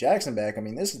J.C. Jackson back, I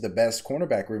mean, this is the best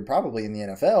cornerback room probably in the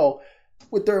NFL,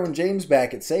 with Derwin James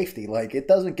back at safety. It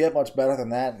doesn't get much better than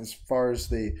that as far as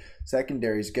the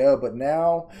secondaries go, but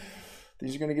now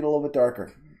these are going to get a little bit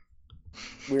darker.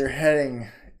 We're heading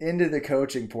into the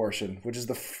coaching portion, which is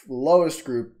the lowest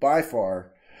group by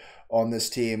far on this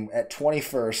team at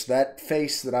 21st. That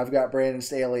face that I've got Brandon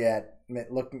Staley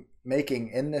making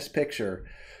in this picture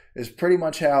is pretty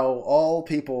much how all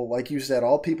people, like you said,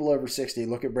 all people over 60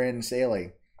 look at Brandon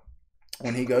Staley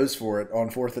when he goes for it on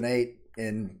 4th and 8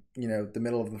 in the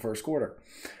middle of the first quarter.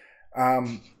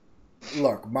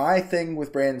 Look, my thing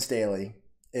with Brandon Staley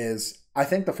is I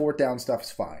think the 4th down stuff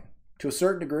is fine to a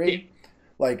certain degree.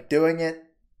 Doing it,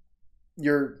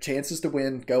 your chances to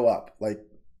win go up.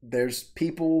 There's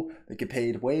people that get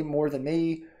paid way more than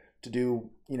me to do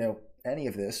any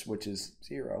of this, which is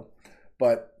 0,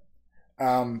 but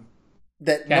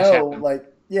that know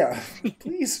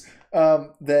please.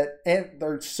 That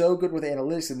they're so good with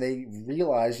analytics, and they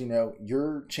realize,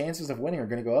 your chances of winning are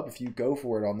going to go up if you go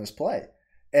for it on this play.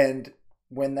 And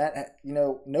when that,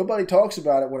 nobody talks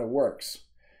about it when it works.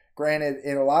 Granted,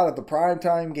 in a lot of the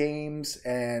primetime games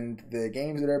and the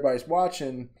games that everybody's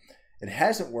watching, it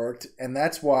hasn't worked, and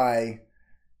that's why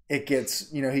it gets,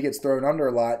 he gets thrown under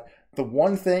a lot. The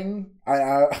one thing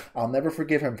I'll never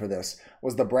forgive him for this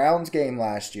was the Browns game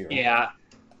last year. Yeah.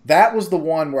 That was the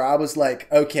one where I was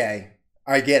like, okay,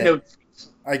 I get it.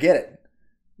 I get it.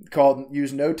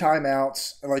 Use no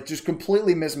timeouts, like just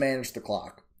completely mismanaged the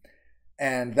clock.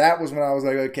 And that was when I was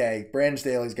like, okay, Brandon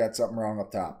Staley's got something wrong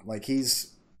up top. Like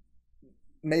he's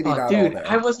maybe not dude, all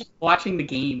there. I wasn't watching the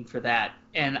game for that,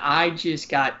 and I just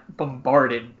got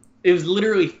bombarded. It was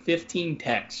literally 15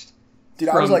 texts. Dude,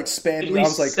 I was like spamming. At least I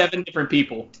was like 7 different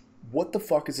people. What the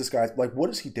fuck is this guy? Like, what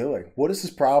is he doing? What is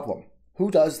his problem? Who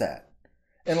does that?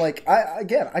 And like, I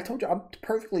told you, I'm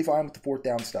perfectly fine with the fourth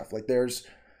down stuff. Like, there's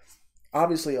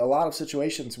obviously a lot of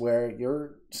situations where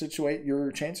your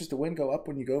chances to win go up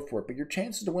when you go for it, but your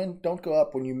chances to win don't go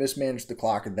up when you mismanage the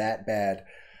clock that bad.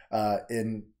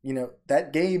 And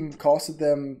that game costed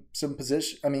them some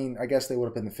position. I mean, I guess they would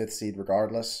have been the 5th seed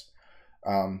regardless,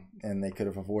 and they could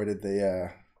have avoided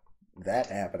that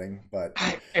happening. But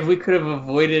if we could have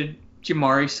avoided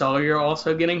Jamari Sawyer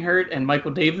also getting hurt and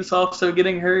Michael Davis also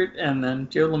getting hurt, and then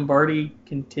Joe Lombardi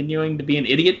continuing to be an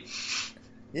idiot.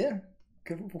 Yeah,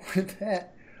 could have avoided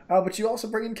that. But you also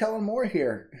bring in Kellen Moore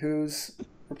here, who's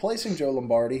replacing Joe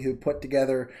Lombardi, who put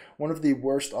together one of the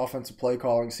worst offensive play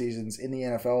calling seasons in the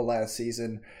NFL last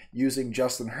season, using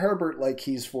Justin Herbert like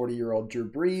he's 40-year-old Drew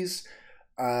Brees.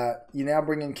 You now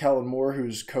bring in Kellen Moore,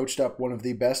 who's coached up one of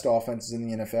the best offenses in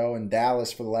the NFL in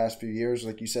Dallas for the last few years.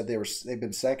 Like you said, they've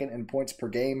been second in points per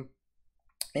game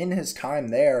in his time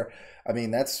there. I mean,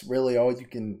 that's really all you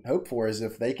can hope for, is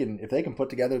if they can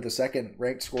put together the second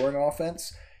ranked scoring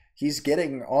offense. He's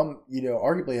getting on,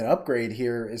 arguably an upgrade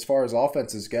here as far as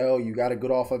offenses go. You got a good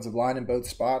offensive line in both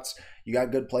spots. You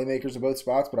got good playmakers in both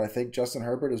spots, but I think Justin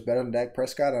Herbert is better than Dak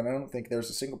Prescott, and I don't think there's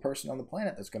a single person on the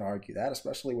planet that's going to argue that,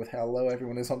 especially with how low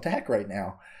everyone is on Dak right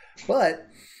now. But,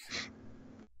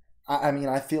 I mean,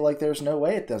 I feel like there's no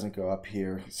way it doesn't go up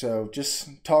here. So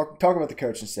just talk about the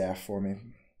coaching staff for me.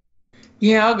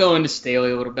 Yeah, I'll go into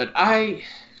Staley a little bit. I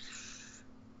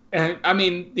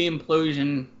mean, the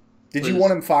implosion... Did you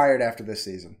want him fired after this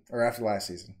season or after last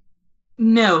season?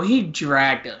 No, he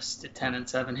dragged us to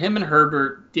 10-7. Him and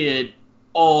Herbert did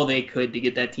all they could to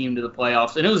get that team to the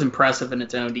playoffs, and it was impressive in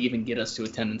its own to even get us to a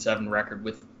 10-7 record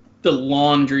with the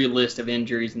laundry list of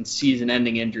injuries and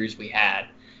season-ending injuries we had.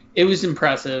 It was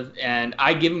impressive, and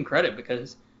I give him credit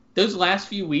because those last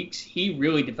few weeks he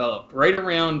really developed. Right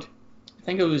around, I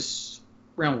think it was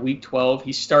around week 12,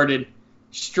 he started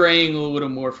straying a little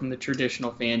more from the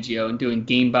traditional Fangio and doing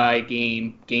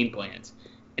game-by-game game plans.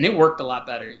 And it worked a lot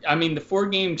better. I mean, the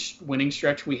 4-game winning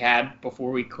stretch we had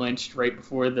before we clinched right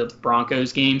before the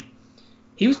Broncos game,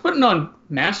 he was putting on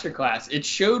masterclass. It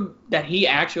showed that he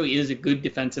actually is a good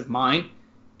defensive mind.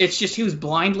 It's just he was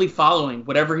blindly following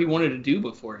whatever he wanted to do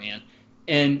beforehand.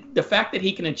 And the fact that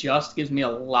he can adjust gives me a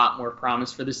lot more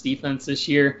promise for this defense this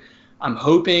year. I'm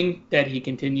hoping that he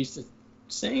continues the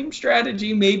same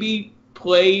strategy, maybe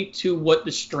play to what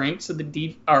the strengths of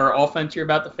our offense you're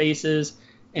about to face is,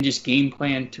 and just game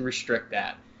plan to restrict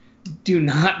that. Do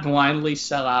not blindly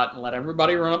sell out and let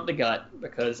everybody run up the gut,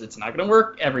 because it's not going to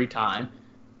work every time.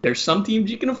 There's some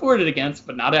teams you can afford it against,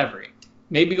 but not every.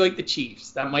 Maybe like the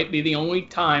Chiefs. That might be the only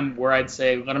time where I'd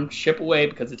say let him chip away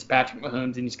because it's Patrick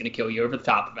Mahomes and he's going to kill you over the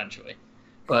top eventually.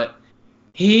 But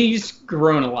he's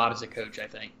grown a lot as a coach, I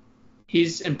think.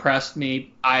 He's impressed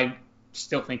me. I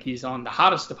still think he's on the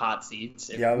hottest of hot seats.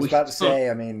 Yeah, I was about to say,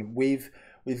 I mean, we've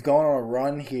gone on a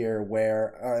run here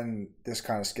where, and this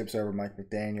kind of skips over Mike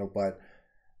McDaniel, but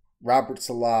Robert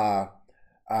Salah,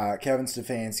 Kevin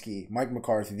Stefanski, Mike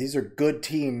McCarthy, these are good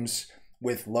teams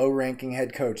with low-ranking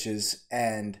head coaches,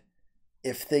 and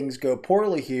if things go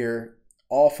poorly here,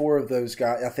 all 4 of those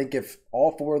guys, I think if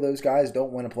all 4 of those guys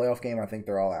don't win a playoff game, I think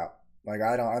they're all out. Like,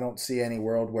 I don't see any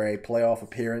world where a playoff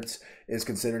appearance is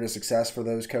considered a success for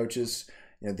those coaches.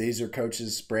 These are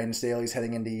coaches. Brandon Staley's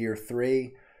heading into year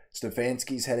 3.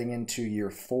 Stefanski's heading into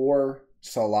year 4.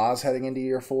 Salah's heading into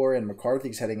year 4. And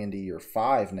McCarthy's heading into year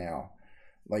 5 now.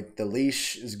 Like, the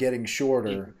leash is getting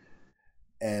shorter.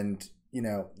 And,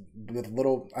 with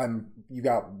little, you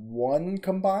got 2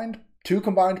 combined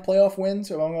playoff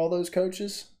wins among all those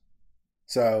coaches.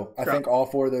 So I think all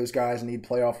 4 of those guys need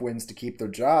playoff wins to keep their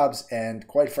jobs. And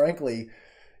quite frankly,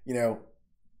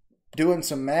 doing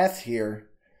some math here,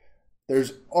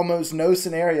 there's almost no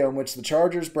scenario in which the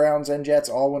Chargers, Browns, and Jets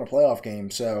all win a playoff game.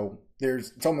 So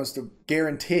it's almost a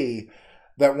guarantee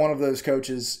that one of those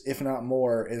coaches, if not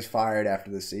more, is fired after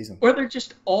this season. Or they're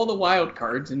just all the wild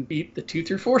cards and beat the 2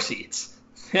 through 4 seeds.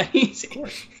 That easy. Of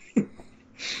course.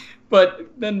 But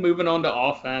then moving on to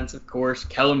offense, of course,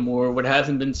 Kellen Moore, what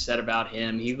hasn't been said about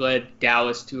him, he led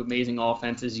Dallas to amazing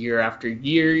offenses year after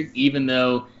year, even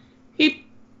though he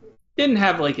didn't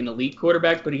have like an elite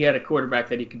quarterback, but he had a quarterback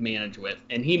that he could manage with.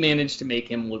 And he managed to make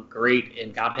him look great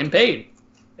and got him paid.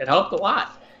 It helped a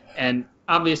lot. And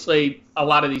obviously, a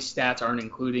lot of these stats aren't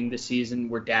including the season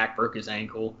where Dak broke his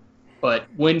ankle. But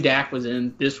when Dak was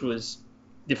in, this was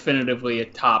definitively a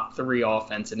top 3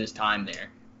 offense in his time there.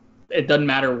 It doesn't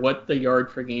matter what the yard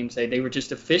per game say. They were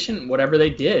just efficient in whatever they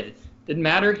did. Didn't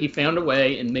matter. He found a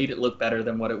way and made it look better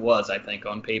than what it was, I think,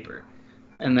 on paper.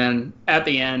 And then at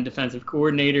the end, defensive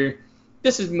coordinator.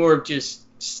 This is more of just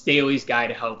Staley's guy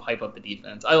to help hype up the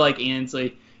defense. I like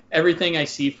Ansley. Everything I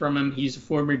see from him, he's a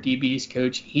former DB's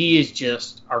coach. He is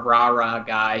just a rah-rah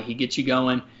guy. He gets you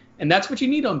going. And that's what you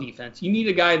need on defense. You need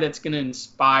a guy that's going to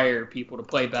inspire people to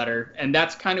play better. And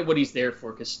that's kind of what he's there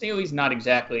for, because Staley's not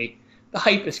exactly the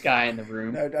hypest guy in the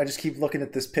room. I just keep looking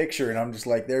at this picture, and I'm just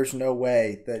like, there's no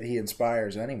way that he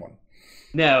inspires anyone.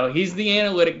 No, he's the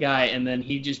analytic guy, and then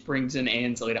he just brings in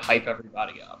Ansley to hype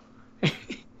everybody up.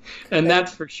 And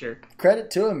that's for sure. Credit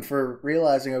to him for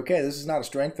realizing, okay, this is not a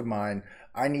strength of mine.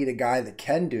 I need a guy that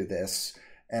can do this,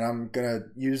 and I'm going to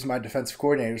use my defensive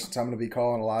coordinator, since I'm going to be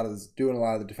doing a lot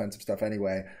of the defensive stuff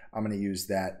anyway. I'm going to use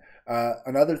that.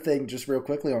 Another thing, just real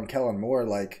quickly on Kellen Moore,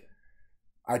 like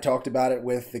I talked about it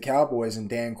with the Cowboys and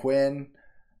Dan Quinn.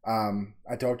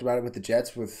 I talked about it with the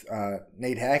Jets with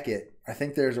Nate Hackett. I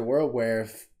think there's a world where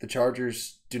if the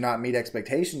Chargers do not meet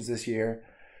expectations this year,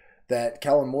 that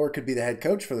Kellen Moore could be the head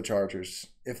coach for the Chargers.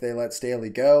 If they let Staley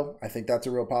go, I think that's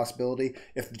a real possibility.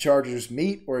 If the Chargers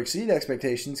meet or exceed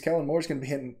expectations, Kellen Moore's going to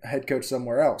be a head coach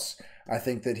somewhere else. I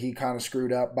think that he kind of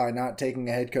screwed up by not taking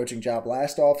a head coaching job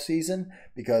last offseason,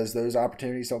 because those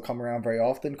opportunities don't come around very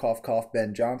often. Cough, cough,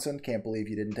 Ben Johnson. Can't believe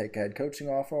you didn't take a head coaching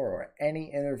offer or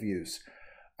any interviews.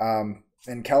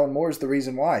 And Kellen Moore is the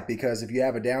reason why, because if you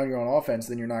have a down year on offense,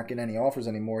 then you're not getting any offers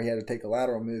anymore. He had to take a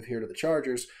lateral move here to the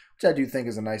Chargers, which I do think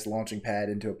is a nice launching pad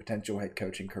into a potential head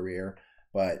coaching career.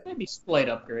 But maybe slight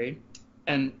upgrade.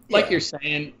 And like you're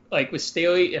saying, like with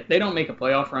Staley, if they don't make a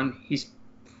playoff run, he's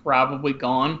probably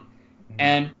gone. Mm-hmm.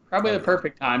 And probably the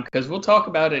perfect time, because we'll talk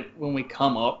about it when we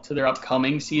come up to their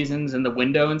upcoming seasons and the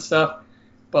window and stuff.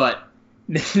 But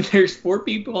there's 4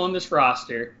 people on this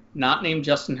roster not named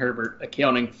Justin Herbert,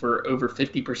 accounting for over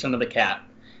 50% of the cap.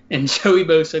 And Joey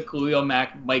Bosa, Khalil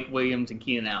Mack, Mike Williams, and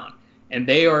Keenan Allen. And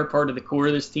they are part of the core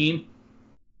of this team.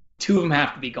 2 of them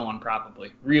have to be gone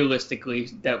probably, realistically,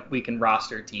 that we can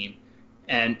roster a team.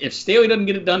 And if Staley doesn't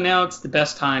get it done now, it's the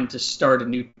best time to start a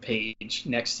new page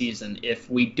next season if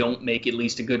we don't make at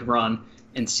least a good run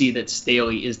and see that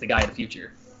Staley is the guy of the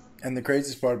future. And the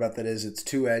craziest part about that is it's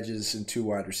 2 edges and 2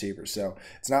 wide receivers. So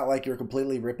it's not like you're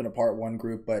completely ripping apart one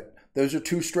group, but those are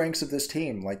 2 strengths of this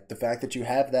team. Like the fact that you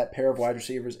have that pair of wide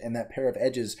receivers and that pair of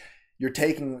edges,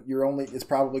 it's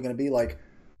probably going to be like,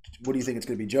 what do you think it's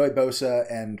going to be? Joey Bosa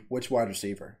and which wide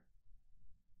receiver?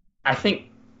 I think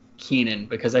Keenan,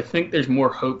 because I think there's more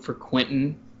hope for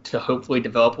Quentin to hopefully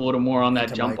develop a little more on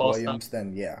that jump ball Williams, stuff.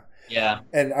 Then yeah. Yeah.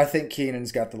 And I think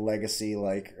Keenan's got the legacy,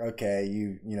 like, okay,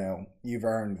 you've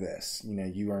earned this.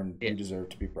 You deserve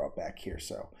to be brought back here.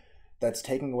 So that's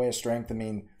taking away a strength. I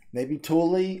mean, maybe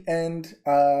Tooley and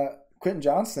Quentin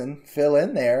Johnston fill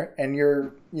in there, and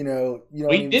you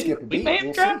don't even skip a beat. We may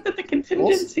have drafted the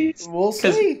contingencies. We'll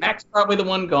see. Because Mac's probably the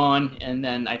one gone, and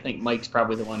then I think Mike's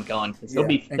probably the one gone, because he'll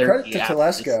be 30. And credit to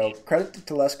Telesco. Credit to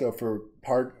Telesco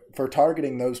for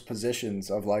targeting those positions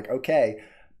of like, okay,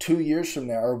 2 years from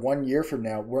now or 1 year from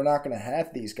now, we're not going to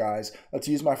have these guys. Let's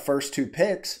use my first 2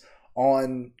 picks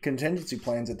on contingency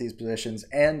plans at these positions.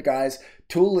 And guys,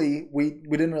 Tooley, we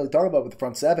didn't really talk about with the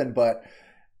front 7, but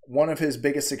one of his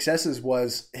biggest successes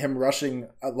was him rushing,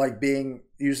 like being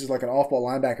used as like an off-ball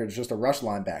linebacker, just a rush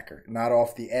linebacker, not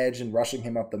off the edge and rushing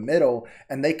him up the middle.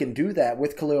 And they can do that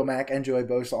with Khalil Mack and Joey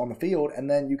Bosa on the field. And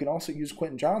then you can also use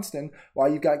Quentin Johnston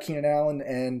while you've got Keenan Allen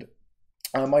and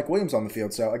Mike Williams on the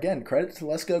field. So again, credit to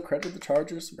Lesko, credit to the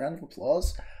Chargers. Round of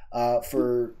applause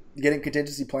for getting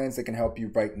contingency plans that can help you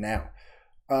right now.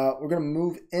 We're going to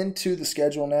move into the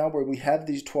schedule now, where we have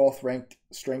these 12th ranked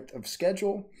strength of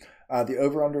schedule. The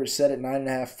over-under is set at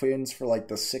 9.5 wins for like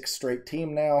the 6th straight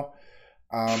team now.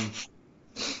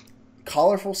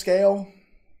 Colorful scale.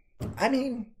 I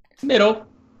mean, middle.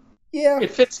 Yeah,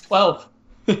 it fits 12.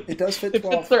 It does fit 12.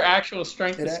 It fits their actual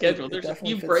strength of schedule. There's a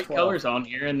few bright colors on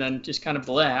here, and then just kind of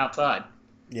blah outside.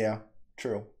 Yeah,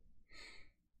 true.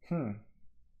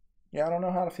 Yeah, I don't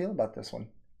know how to feel about this one.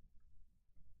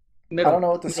 Middle. I don't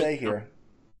know what to say here.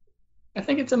 I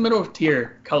think it's a middle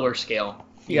tier color scale.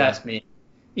 You ask me.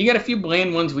 You got a few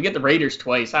bland ones. We get the Raiders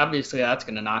twice. Obviously, that's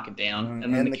going to knock it down.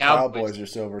 And then the Cowboys are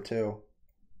silver too.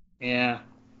 Yeah.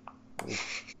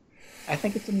 I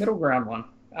think it's a middle ground one.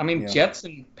 I mean, Yeah. Jets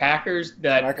and Packers.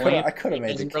 That I could have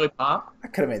made doesn't really pop. I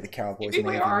could have made the Cowboys. Maybe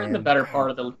we are in the better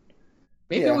part of the.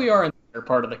 Maybe we are in the better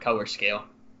part of the color scale.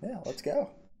 Yeah, let's go.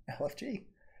 LFG.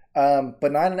 But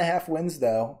 9.5 wins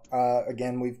though.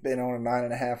 Again, we've been on a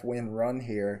 9.5 win run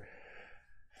here.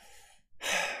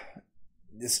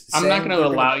 I'm not going to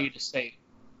allow you to say,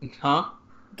 huh?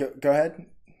 Go ahead.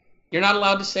 You're not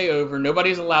allowed to say over.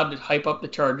 Nobody's allowed to hype up the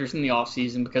Chargers in the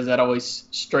offseason because that always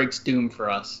strikes doom for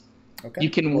us. Okay. You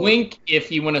can wink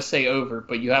if you want to say over,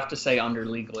 but you have to say under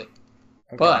legally.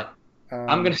 Okay. But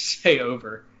I'm going to say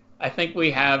over. I think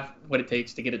we have what it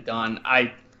takes to get it done.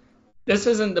 This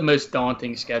isn't the most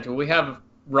daunting schedule. We have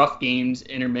rough games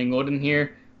intermingled in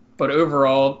here, but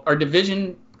overall, our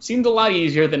division seemed a lot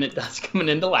easier than it does coming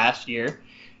into last year,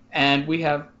 and we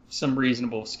have some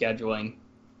reasonable scheduling,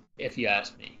 if you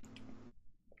ask me.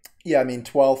 Yeah, I mean,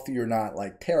 12th, you're not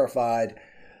like terrified.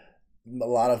 A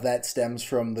lot of that stems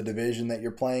from the division that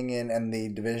you're playing in and the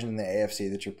division in the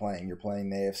AFC that you're playing. You're playing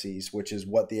the AFCs, which is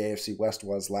what the AFC West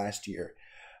was last year.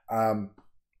 I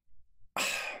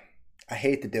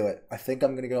hate to do it. I think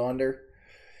I'm going to go under.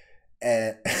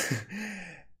 And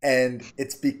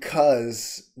it's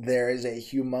because there is a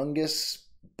humongous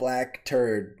black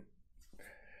turd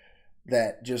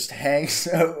that just hangs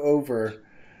over.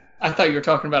 I thought you were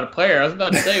talking about a player. I was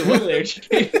about to say, what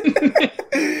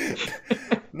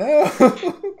No.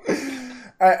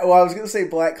 I was going to say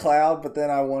black cloud, but then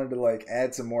I wanted to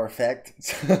add some more effect.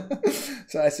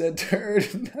 So I said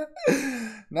turd.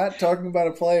 Not talking about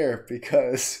a player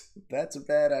because that's a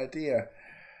bad idea.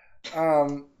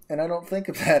 And I don't think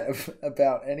of that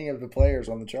about any of the players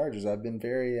on the Chargers. I've been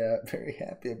very, very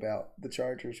happy about the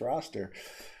Chargers roster.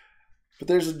 But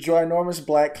there's a ginormous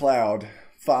black cloud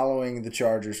following the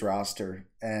Chargers roster.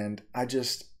 And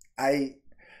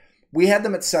we had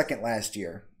them at second last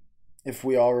year, if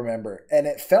we all remember. And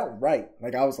it felt right.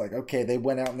 I was like, okay, they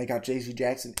went out and they got J.C.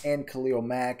 Jackson and Khalil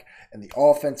Mack, and the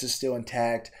offense is still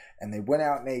intact. And they went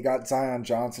out and they got Zion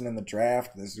Johnson in the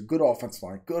draft. There's a good offensive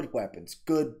line, good weapons,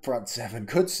 good front seven,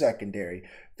 good secondary,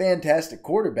 fantastic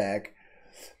quarterback.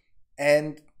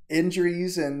 And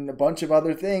injuries and a bunch of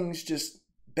other things, just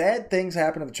bad things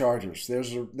happen to the Chargers.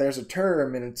 There's a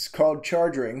term, and it's called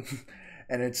chargering.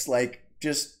 And it's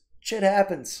just shit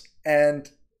happens. And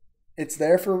it's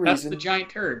there for a reason. That's the giant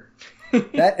turd.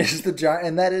 That is the giant,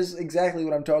 and that is exactly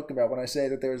what I'm talking about when I say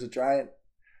that there's a giant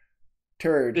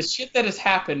turd. The shit that has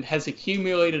happened has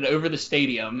accumulated over the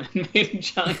stadium and made a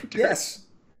giant turd. Yes.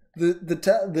 The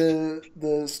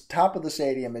top of the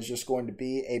stadium is just going to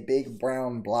be a big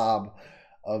brown blob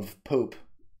of poop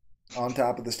on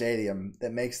top of the stadium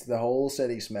that makes the whole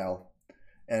city smell.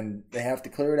 And they have to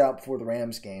clear it out before the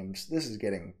Rams games. This is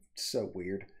getting so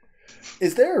weird.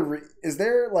 Is there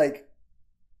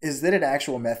an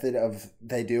actual method of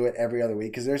they do it every other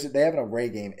week? Because they have an away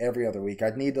game every other week.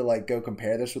 I'd need to go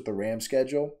compare this with the Rams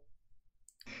schedule.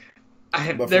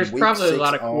 There's probably a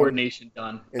lot of coordination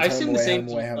done. I assume the same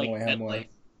thing.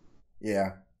 Yeah,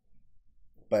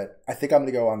 but I think I'm going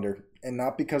to go under, and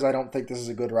not because I don't think this is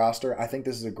a good roster. I think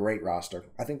this is a great roster.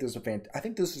 I think this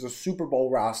is a Super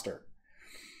Bowl roster.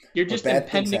 You're just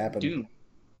impending doom.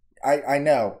 I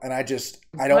know, and I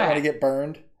don't want to get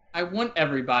burned. I want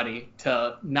everybody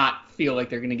to not feel like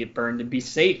they're going to get burned and be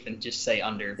safe and just say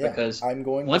under, because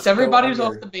once everybody's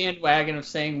off the bandwagon of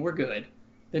saying we're good,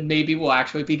 then maybe we'll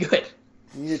actually be good.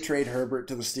 You need to trade Herbert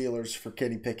to the Steelers for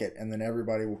Kenny Pickett, and then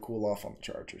everybody will cool off on the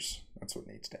Chargers. That's what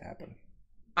needs to happen.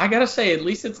 I got to say, at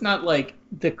least it's not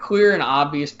the clear and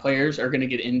obvious players are going to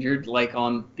get injured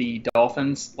on the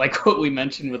Dolphins, like what we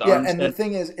mentioned with Armstead. And the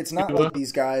thing is, it's not like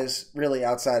these guys really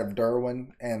outside of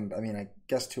Derwin and, I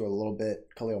guess to a little bit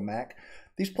Khalil Mack.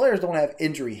 These players don't have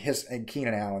injury and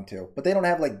Keenan Allen too, but they don't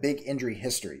have big injury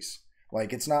histories.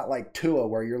 It's not like Tua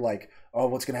where you're oh,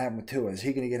 what's going to happen with Tua? Is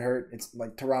he going to get hurt? It's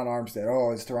like Teron Armstead.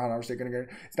 Oh, is Teron Armstead going to get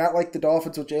hurt? It's not like the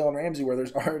Dolphins with Jalen Ramsey where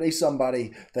there's already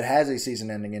somebody that has a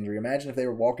season-ending injury. Imagine if they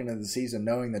were walking into the season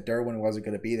knowing that Derwin wasn't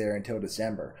going to be there until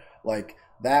December.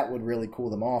 That would really cool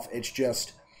them off. It's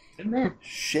just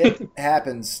shit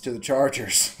happens to the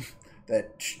Chargers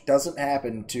that doesn't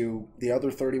happen to the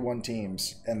other 31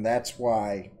 teams, and that's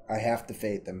why I have to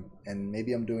fade them. And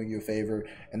maybe I'm doing you a favor,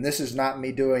 and this is not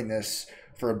me doing this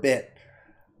for a bit.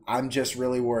 I'm just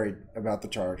really worried about the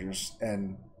Chargers,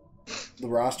 and the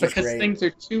roster's great. Because things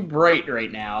are too bright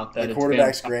right now. That the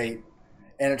quarterback's great,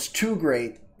 and it's too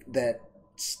great that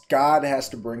God has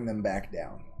to bring them back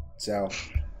down. So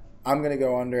I'm going to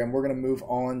go under, and we're going to move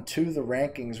on to the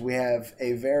rankings. We have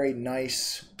a very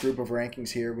nice group of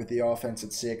rankings here with the offense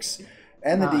at 6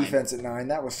 and the defense at 9.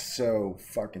 That was so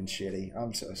fucking shitty.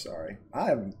 I'm so sorry.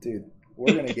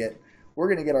 We're we're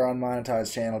going to get our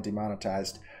unmonetized channel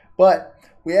demonetized. But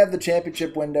we have the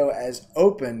championship window as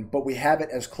open, but we have it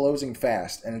as closing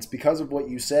fast. And it's because of what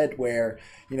you said where,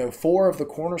 4 of the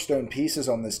cornerstone pieces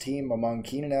on this team among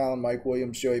Keenan Allen, Mike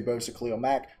Williams, Joey Bosa, Khalil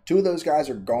Mack, 2 of those guys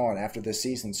are gone after this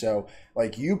season. So,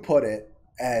 like you put it,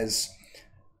 as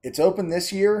it's open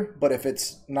this year, but if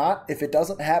it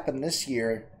doesn't happen this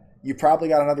year, you probably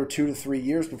got another 2 to 3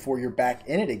 years before you're back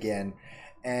in it again.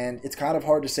 And it's kind of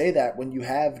hard to say that when you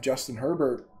have Justin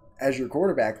Herbert as your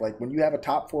quarterback. Like when you have a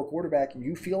top 4 quarterback,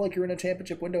 you feel like you're in a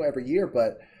championship window every year,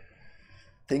 but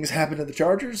things happen to the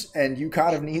Chargers, and you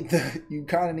kind of need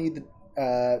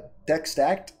the deck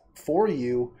stacked for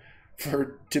you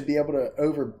to be able to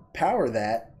overpower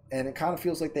that. And it kind of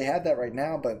feels like they have that right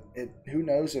now, but who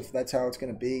knows if that's how it's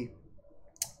going to be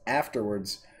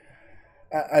afterwards.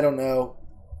 I don't know.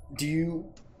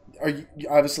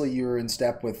 Obviously you're in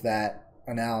step with that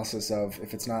analysis of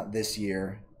if it's not this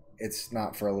year, it's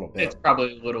not for a little bit. It's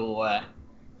probably a little,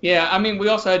 yeah. I mean, we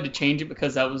also had to change it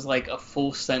because that was like a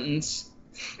full sentence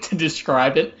to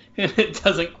describe it, and it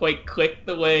doesn't quite click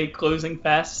the way closing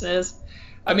fast says.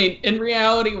 I mean, in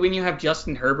reality, when you have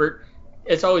Justin Herbert,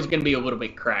 it's always going to be a little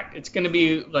bit cracked. It's going to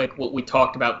be like what we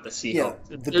talked about with the Seahawks.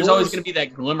 Yeah, There's always going to be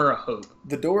that glimmer of hope.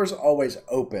 The door's always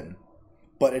open,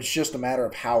 but it's just a matter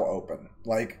of how open.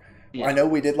 Like, yeah. I know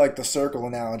we did like the circle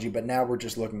analogy, but now we're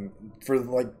just looking for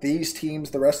like these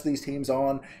teams, the rest of these teams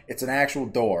it's an actual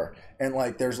door. And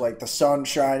like there's like the sun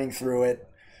shining through it,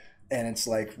 and it's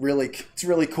like it's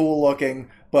really cool looking.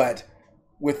 But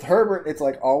with Herbert, it's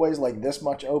like always like this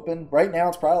much open. Right now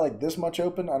it's probably like this much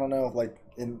open. I don't know, like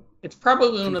it's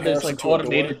probably one of those like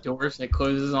automated doors that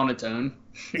closes on its own.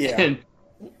 Yeah. And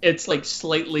it's like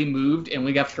slightly moved and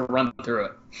we have to run through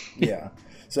it. Yeah.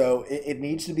 So it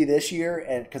needs to be this year,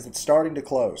 and because it's starting to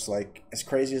close. Like, as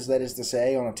crazy as that is to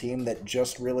say, on a team that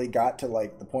just really got to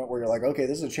like the point where you're like, okay,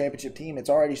 this is a championship team. It's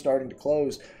already starting to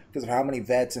close because of how many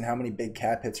vets and how many big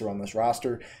cap hits are on this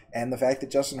roster, and the fact that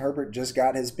Justin Herbert just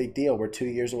got his big deal. We're 2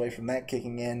 years away from that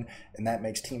kicking in, and that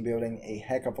makes team building a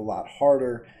heck of a lot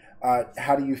harder.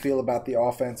 How do you feel about the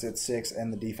offense at 6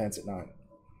 and the defense at 9?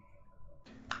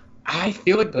 I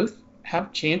feel like both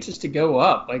have chances to go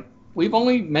up. Like, we've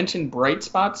only mentioned bright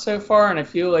spots so far, and I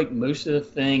feel like most of the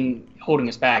thing holding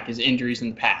us back is injuries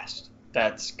in the past.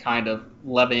 That's kind of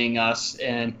levying us,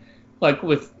 and like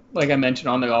I mentioned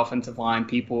on the offensive line,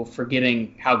 people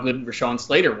forgetting how good Rashawn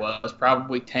Slater was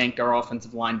probably tanked our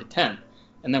offensive line to 10.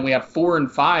 And then we have 4 and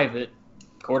 5 at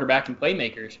quarterback and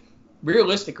playmakers.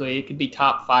 Realistically, it could be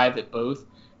top 5 at both,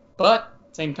 but at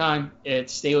the same time,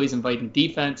 it's Staley's inviting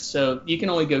defense, so you can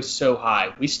only go so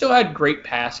high. We still had great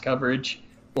pass coverage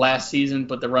last season,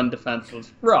 but the run defense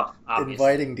was rough, obviously.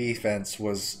 Inviting defense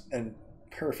was a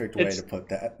perfect way to put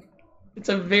that. It's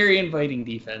a very inviting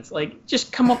defense. Like,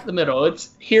 just come up the middle. It's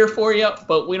here for you,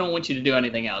 but we don't want you to do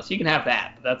anything else. You can have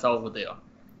that, but that's all we'll do.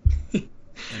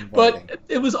 But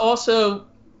it was also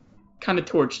kind of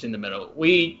torched in the middle.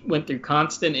 We went through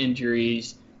constant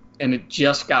injuries, and it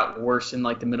just got worse in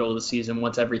like the middle of the season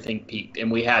once everything peaked,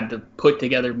 and we had to put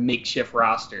together makeshift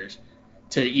rosters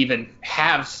to even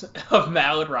have a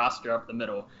valid roster up the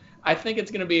middle. I think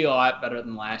it's going to be a lot better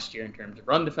than last year in terms of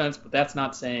run defense, but that's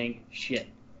not saying shit.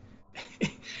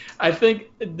 I think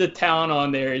the talent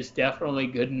on there is definitely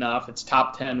good enough. It's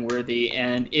top 10 worthy,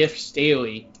 and if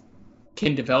Staley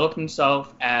can develop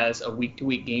himself as a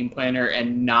week-to-week game planner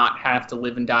and not have to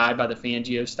live and die by the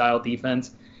Fangio-style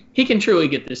defense, he can truly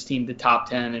get this team to top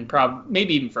 10 and probably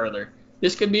maybe even further.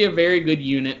 This could be a very good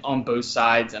unit on both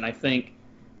sides, and I think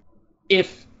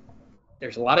if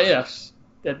there's a lot of ifs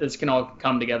that this can all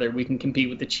come together, we can compete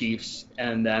with the Chiefs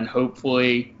and then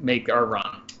hopefully make our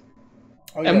run.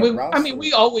 Oh, and yeah,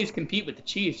 we always compete with the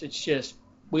Chiefs. It's just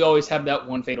we always have that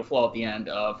one fatal flaw at the end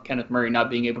of Kenneth Murray not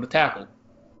being able to tackle.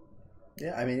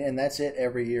 Yeah, I mean, and that's it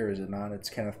every year, is it not? It's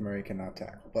Kenneth Murray cannot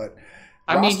tackle. But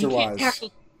I mean, he can't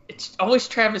tackle. It's always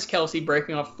Travis Kelce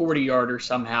breaking off 40-yarder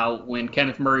somehow when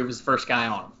Kenneth Murray was the first guy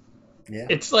on him. Yeah.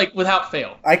 It's like without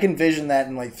fail. I can vision that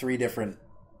in like 3 different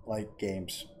like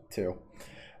games too.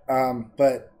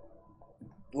 But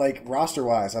like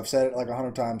roster-wise, I've said it like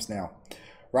 100 times now.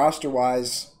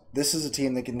 Roster-wise, this is a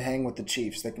team that can hang with the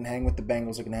Chiefs, that can hang with the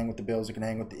Bengals, that can hang with the Bills, that can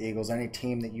hang with the Eagles. Any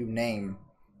team that you name,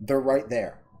 they're right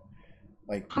there.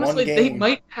 Like honestly, they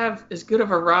might have as good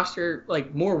of a roster,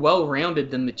 like more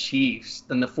well-rounded than the Chiefs,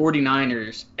 than the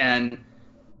 49ers, and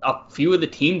a few of the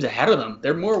teams ahead of them.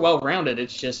 They're more well-rounded.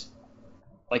 It's just,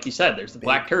 like you said, there's the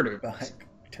black turd. Black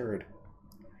turd.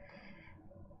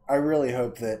 I really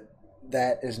hope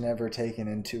that is never taken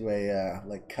into a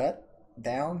like cut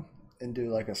down into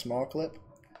like a small clip.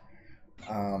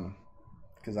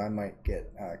 because I might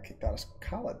get kicked out of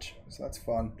college. So that's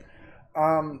fun.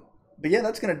 But yeah,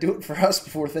 that's going to do it for us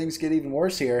before things get even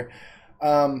worse here.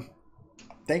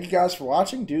 Thank you guys for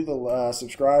watching. Do the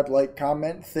subscribe, like,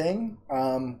 comment thing.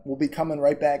 We'll be coming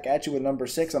right back at you with number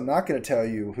 6. I'm not going to tell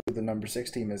you who the number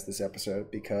 6 team is this episode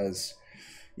because,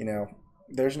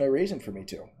 there's no reason for me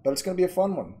to. But it's going to be a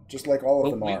fun one, just like all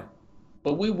of them are.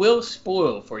 But we will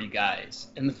spoil for you guys.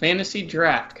 In the fantasy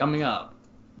draft coming up,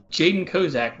 Jaden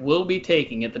Kozak will be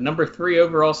taking at the number 3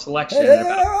 overall selection in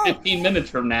about 15 minutes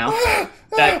from now.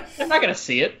 They're not going to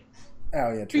see it.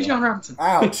 Oh, yeah, true. Bijan Robinson.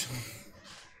 Ouch.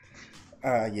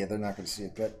 Yeah, they're not going to see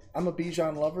it. But I'm a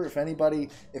Bijan lover. If any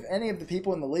of the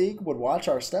people in the league would watch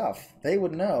our stuff, they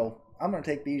would know I'm going to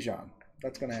take Bijan.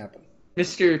 That's going to happen.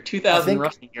 Mr. 2,000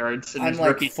 rushing yards in his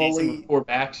rookie season with 4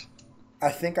 backs. I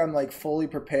think I'm fully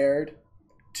prepared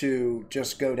to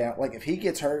just go down. If he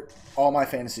gets hurt, all my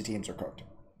fantasy teams are cooked.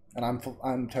 And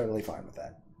I'm totally fine with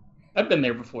that. I've been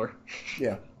there before.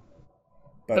 Yeah.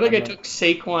 But I took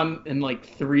Saquon in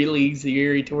 3 leagues the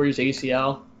year he tore his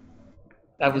ACL.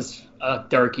 That was a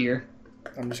dark year.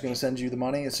 I'm just going to send you the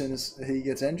money as soon as he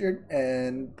gets injured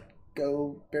and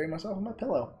go bury myself in my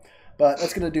pillow. But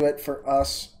that's going to do it for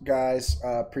us, guys.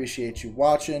 Appreciate you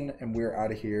watching, and we're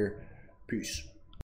out of here. Peace.